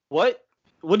 What?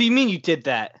 What do you mean you did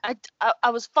that? I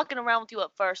was fucking around with you at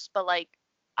first, but like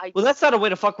Well, that's not a way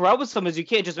to fuck around with someone. You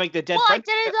can't just make the dead Well, I friend.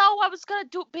 didn't know I was gonna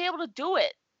be able to do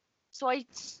it. So I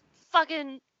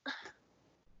fucking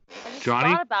just Johnny?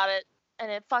 thought about it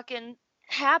and it fucking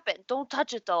happened. Don't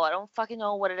touch it though. I don't fucking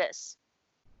know what it is.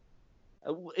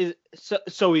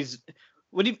 So he's.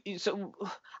 What do you? So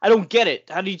I don't get it.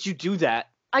 How did you do that?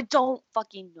 I don't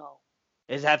fucking know.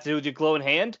 Does it have to do with your glowing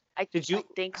hand? I you-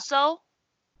 think so.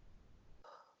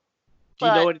 Do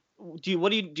you know it?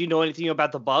 Do you know anything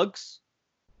about the bugs?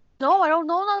 No, I don't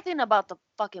know nothing about the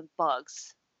fucking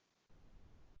bugs.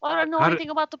 Why don't I know How anything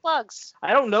about the bugs?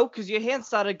 I don't know, because your hand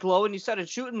started glowing, you started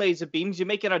shooting laser beams, you're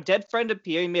making our dead friend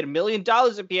appear, you made $1 million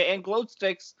appear, and glow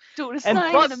sticks. Dude, it's And not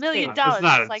even $1 busting. million. It's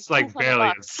not, It's it's like $200 barely.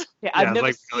 bucks. Yeah, Yeah, I've it's never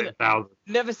like seen it. 1,000.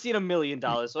 Never seen $1 million,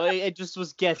 so I just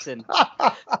was guessing.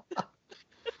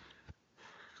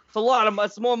 It's a lot of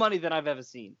it's more money than I've ever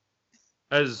seen.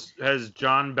 Has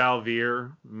John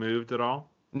Balvier moved at all?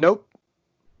 Nope.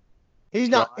 He's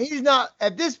not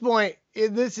at this point.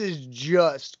 This is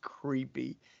just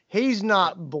creepy. He's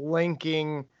not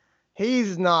blinking.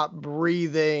 He's not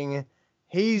breathing.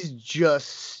 He's just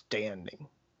standing.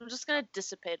 I'm just gonna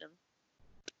dissipate him.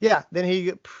 Yeah, then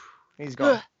he's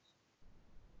gone. You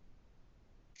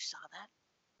saw that?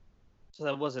 So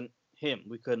that wasn't him.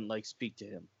 We couldn't speak to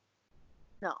him.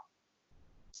 No.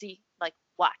 See,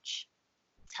 watch.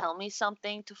 Tell me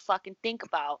something to fucking think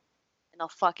about, and I'll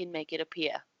fucking make it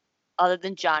appear. Other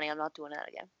than Johnny, I'm not doing that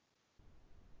again.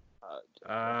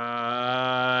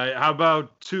 How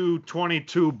about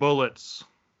 222 bullets?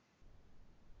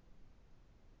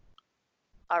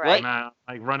 All right.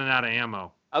 I'm running out of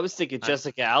ammo. I was thinking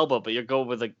Jessica Alba, but you're going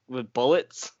with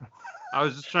bullets. I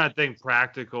was just trying to think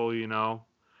practical, you know.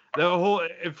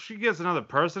 If she gets another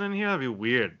person in here, that'd be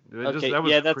weird. Okay,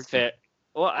 That's that's fair.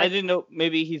 Well, I didn't know.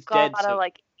 Maybe he's Got dead. out of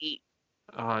So. 8.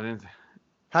 Oh, I didn't.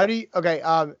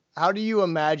 How do you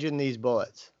imagine these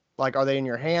bullets? Like, are they in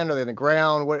your hand? Are they in the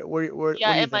ground? What do you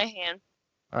Yeah, in think? my hand.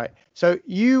 All right. So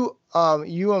you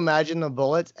imagine the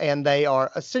bullets, and they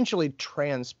are essentially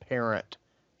transparent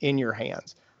in your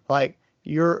hands. Like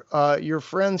your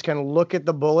friends can look at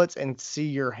the bullets and see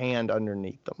your hand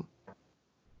underneath them.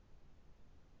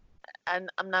 And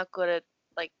I'm not good at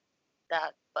like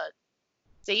that, but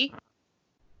see?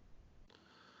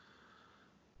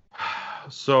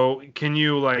 So can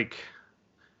you like,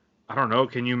 I don't know,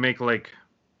 can you make like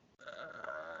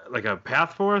a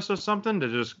path for us or something to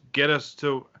just get us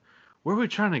to where are we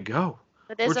trying to go?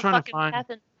 But there's We're a trying to fucking find- path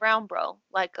in brown, bro.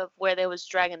 Like of where they was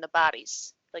dragging the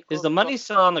bodies. Like Is the money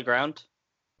still on the ground?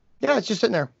 Yeah, it's just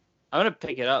sitting there. I'm gonna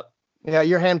pick it up. Yeah,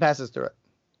 your hand passes through it.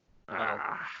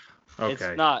 Okay.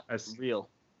 It's not That's- real.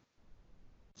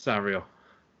 It's not real.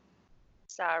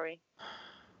 Sorry.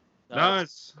 No,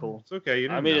 it's cool. It's okay. You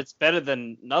didn't I mean, know. it's better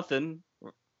than nothing.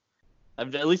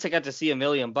 At least I got to see $1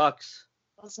 million. It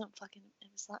wasn't fucking.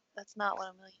 That's not what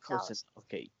 $1 million. Of course it's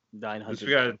okay. At least we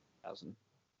got- 900,000.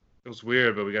 It was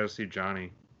weird, but we got to see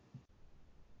Johnny.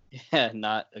 Yeah,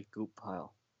 not a goop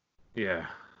pile. Yeah.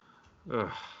 Ugh.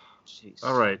 Jeez.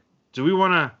 All right. Do we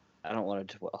want to? I don't want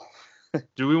to dwell.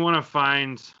 Do we want to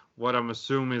find what I'm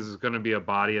assuming is going to be a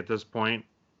body at this point,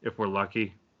 if we're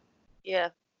lucky? Yeah.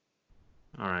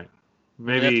 All right.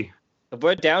 Maybe. If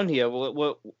we're down here,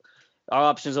 what our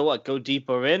options are? What, go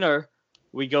deeper in, or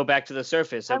we go back to the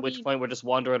surface? At which point we're just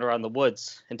wandering around the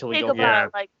woods until we Think go. about Yeah.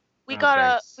 it. Like we No,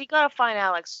 gotta thanks. find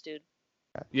Alex, dude.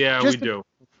 Yeah, Just we do.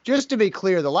 Just to be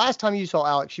clear, the last time you saw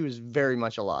Alex, she was very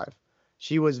much alive.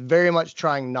 She was very much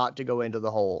trying not to go into the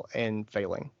hole and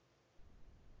failing.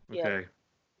 Yeah. Okay.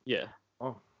 Yeah.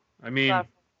 Oh, I mean, Gotta-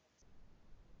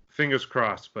 fingers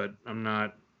crossed, but I'm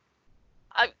not.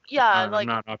 Yeah, I'm like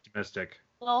not optimistic.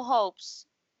 no hopes.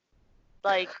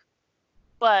 Like,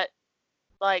 but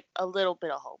like a little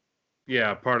bit of hope.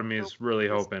 Yeah, part of me is really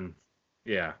hoping.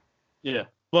 Yeah, Yeah.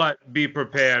 but be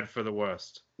prepared for the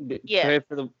worst. Yeah.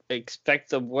 Expect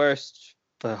the worst,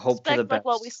 but hope Expect for the best. like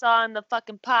what we saw in the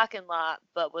fucking parking lot,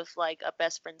 but with like a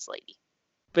best friend's lady.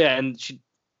 Yeah, and she.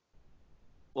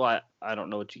 Well, I don't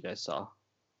know what you guys saw.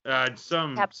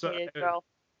 Captivated girl.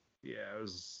 Yeah, it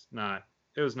was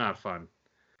not fun.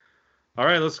 All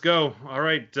right, let's go. All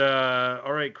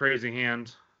right, crazy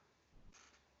hand.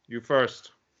 You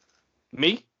first.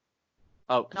 Me?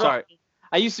 Oh, No. sorry.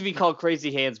 I used to be called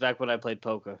Crazy Hands back when I played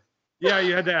poker. Yeah,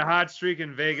 you had that hot streak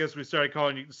in Vegas. We started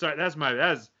calling you. Sorry, that's No,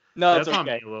 that's it's on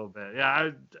me okay. a little bit.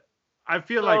 Yeah, I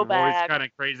feel Go like Roy's back. kind of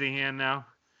crazy hand now.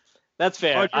 That's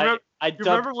fair. Oh, do you remember- I You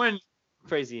remember dubbed when?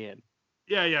 Crazy Hand.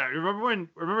 Yeah.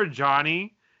 Remember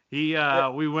Johnny? We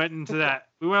went into that.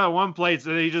 We went to one place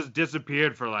and he just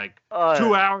disappeared for like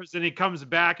 2 hours, and he comes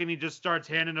back and he just starts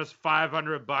handing us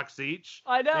 $500 each.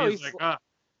 I know. And he's like,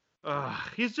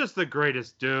 he's just the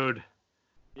greatest dude.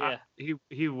 yeah.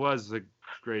 He was the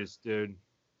greatest dude.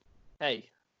 Hey.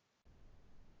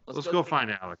 Let's go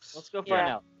find Alex. Let's go find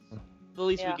Yeah. out. The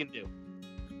least Yeah. we can do.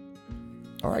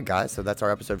 All right, guys. So that's our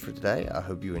episode for today. I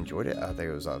hope you enjoyed it. I think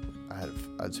it was I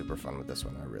had super fun with this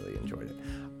one. I really enjoyed it.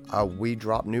 We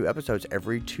drop new episodes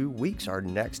every 2 weeks. Our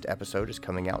next episode is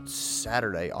coming out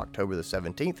Saturday, October the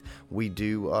 17th. We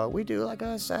do like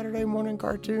a Saturday morning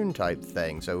cartoon type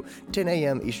thing. So 10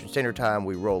 a.m. Eastern Standard Time,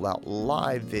 we roll out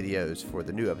live videos for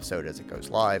the new episode as it goes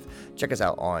live. Check us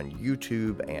out on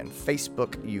YouTube and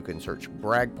Facebook. You can search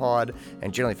BragPod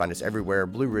and generally find us everywhere.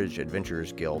 Blue Ridge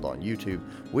Adventurer's Guild on YouTube.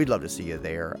 We'd love to see you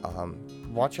there.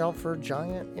 Watch out for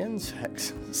giant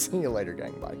insects. See you later,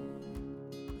 gang. Bye.